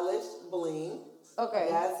Stylish Bling. Okay.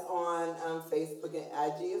 That's on Facebook and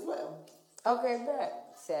IG as well. Okay, bet.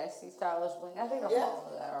 Sassy Stylish Bling. I think I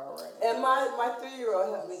follow that already. And my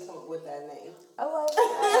 3-year-old helped me come up with that name. I love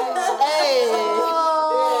that. Hey.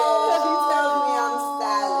 Yeah, she tells me I'm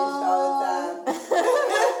stylish all the time.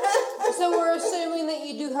 So we're assuming that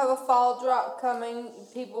you do have a fall drop coming.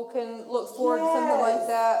 People can look forward to something like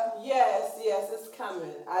that. Yes, it's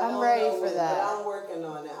coming. I'm ready for that. But I'm working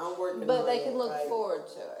on it. But they can look forward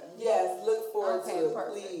to it. Yes, look forward to it,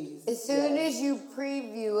 perfect. please. As soon as you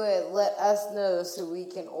preview it, let us know so we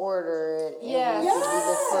can order it. Yes. And we can be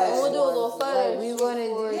the first We'll do a little ones. photo Like, we shoot want to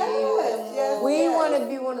for do. you. We want to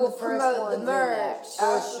be one of We'll the first promote ones the in merch. that, for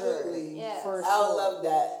Absolutely. sure. Yes. For I would sure. love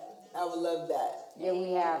that. I would love that. Yeah,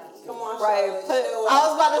 we have to. Come on, Right. Charlotte. show I us.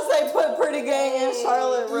 was about to say put Pretty Gang in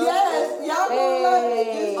Charlotte real quick. Yes, y'all gonna love it.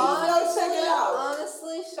 Hey. Just go check it out.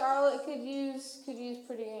 Honestly, Charlotte could use Pretty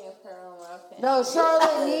Gang Apparel in my opinion. No,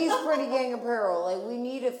 Charlotte needs Pretty Gang Apparel. Like, we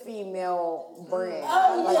need a female brand.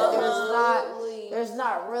 Oh, Like, Absolutely. there's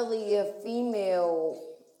not really a female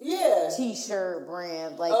Yeah. T-shirt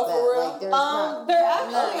brand like Oh, that. for real? Like, there's not. There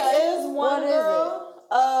actually is one What is girl.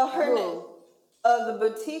 Her Who? name. The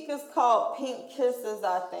boutique is called Pink Kisses,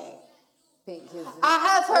 I think. Pink Kisses. I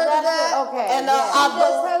have heard of that. Okay. And yeah. I She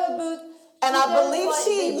does have a booth. And She I does, believe like,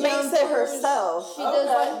 she the makes it jumpers. herself. She does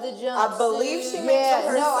like the jumpsuit. I believe she makes it Yeah,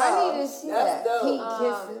 herself. no, I need to see That's that. dope. Pink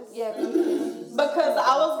Kisses. Yeah, Pink Kisses. Because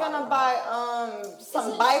I was gonna buy some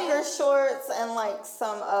Isn't biker shorts and like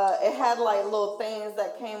some it had like little things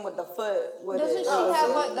that came with the foot with Doesn't it. she have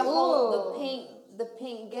like the whole Ooh. the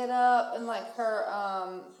pink get up and like her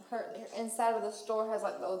inside of the store has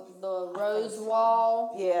like the rose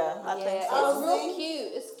wall. Yeah, I think Yeah, so. it's Oh, real see?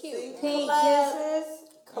 cute. It's cute. Pink Collab. Kisses.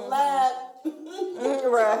 Collab.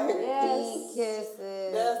 Right. Yes. Pink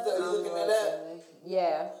Kisses. That's dope. You looking it up?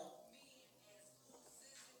 Yeah.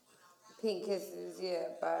 Pink Kisses, yeah,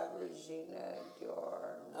 by Regina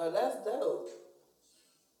Dior. Oh, that's dope.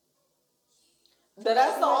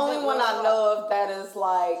 That's the only one I know of that is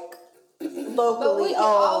like locally But we can owned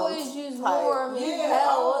always use type. more. I mean, Yeah,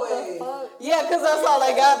 hell, what the always. fuck? Yeah, because that's all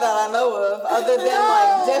they got that I know of, other than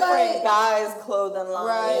like different like- guys' clothing lines.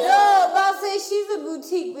 Right. No, but I say she's a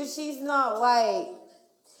boutique, but she's not like.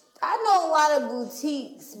 I know a lot of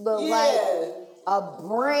boutiques, but like a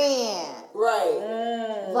brand.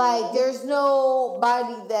 Right. Like, there's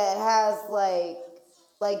nobody that has like,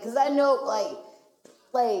 cause I know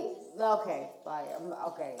okay,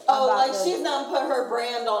 okay. Oh, like she's done put her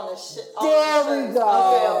brand on the shit. There we go.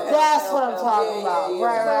 Okay, That's what I'm okay. talking about. Yeah.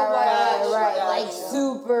 Right. Gotcha. Like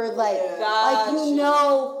super, like Gotcha. you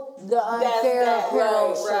know the unfair that, apparel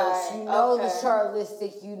right, shirts. right. You know the Okay.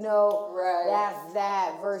 Charlistic. You know Right. that's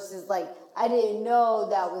that versus like I didn't know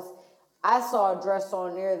that was. I saw a dress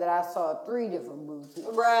on there that I saw 3 different boutiques.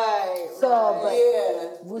 Right. So, but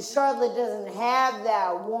Yeah. Charlotte doesn't have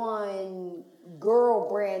that one girl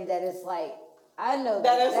brand that is like I know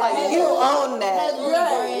That is like you own that. Heavily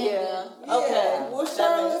Right. branded. Yeah. Okay. Well, That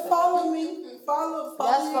Charlotte, makes sense. follow me. Follow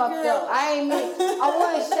That's your fucked girl. up. I ain't mean. I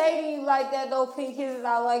wasn't shading you like that though, Pink Kisses.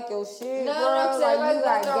 I like your shit, No, bro. no, 'cause Like everybody's you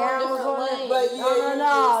got got their own gowns different on it. lane. But No,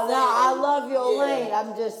 I love your lane.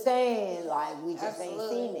 I'm just saying, like we just Absolutely. ain't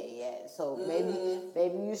seen it yet. So maybe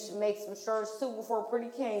you should make some shirts too before Pretty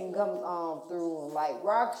King come through and like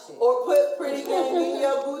rock shit. Or put Pretty Gang in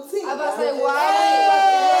your boutique. I'm about to say, I'm just why?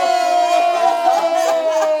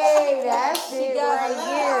 Hey, that's it got right it.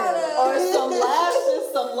 here. Or some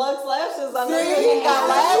lashes, some Lux lashes. I know See? you got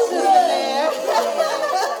lashes in there.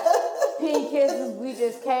 Pink Kisses, we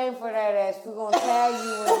just came for that ass. We're gonna tag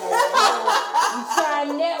you in there. We try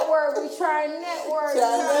to network.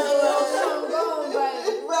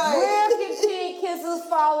 Right. Where can Pink Kisses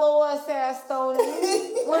follow us at,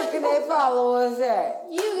 Stoney? Where can they follow us at?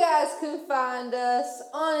 You guys can find us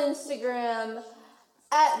on Instagram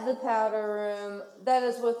at The Powder Room. That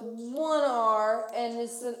is with one R, and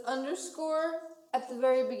it's an underscore at the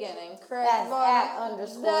very beginning, correct? That's Vaughn? at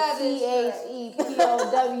underscore That is correct. THEPOWDER.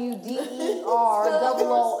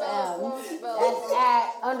 That's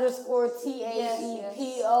at underscore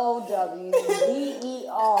THEPOWDEROOM.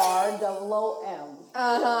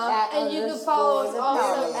 And you can follow us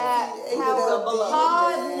also at Power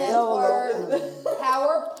Pod Network.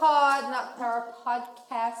 Power Pod, not Power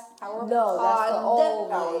Podcast. Power No, that's the Pod. old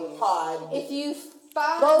Power name. Pod. If you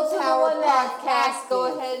find Go to the Power one that's Podcast, go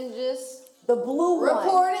active. ahead and just The blue report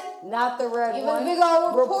one. it. Not the red Give it one. a big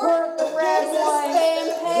old report. The red It's a one. spam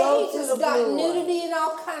Go page. to It's the got blue nudity and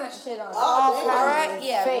all kind of shit on it. Oh, All damn. kinds All of right,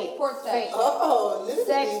 yeah, fake, report that. fake. Oh,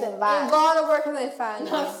 Sex and And violence. Vaughn, where can they find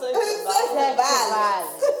you?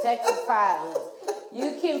 Sex and violence.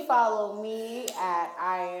 You can follow me at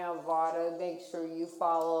I Am Vada. Make sure you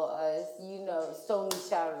follow us. You know, Stoney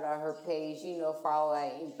shouted out her page. You know, follow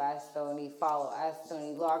at Ink by Stoney. Follow at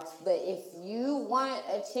Stoney Locks. But if you want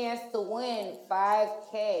a chance to win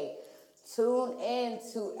 5K, tune in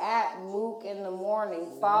to at Mook in the Morning.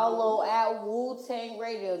 Follow at Wu Tang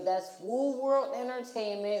Radio. That's Woo World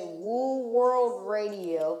Entertainment, Woo World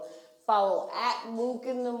Radio. Follow at Mook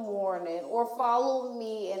in the Morning, or follow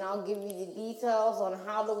me and I'll give you the details on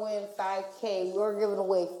how to win 5K. We're giving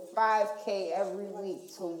away 5K every week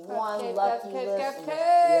to one lucky listener.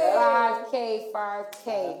 5K.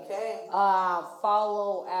 Okay.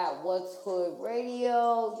 Follow at What's Hood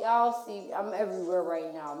Radio. Y'all see, I'm everywhere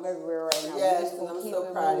right now. Yes, We're I'm just so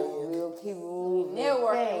gonna proud of keep it you. moving. We'll keep it moving.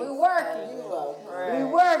 Networking. We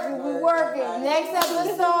working. We working. Next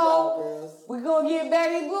episode, we're gonna get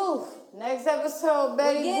Betty Booth. Next episode,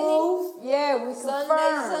 Betty Booth. Yeah, we confirmed.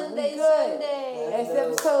 Sunday. We good. Next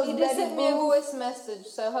episode, He just Betty sent me a Booth. voice message,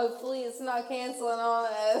 so hopefully it's not canceling on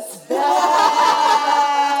us. I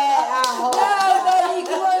hope. No, Betty,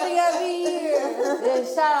 come on, you gotta be here. Then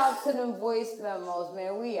shout out to them voice memos,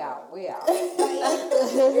 man. We out.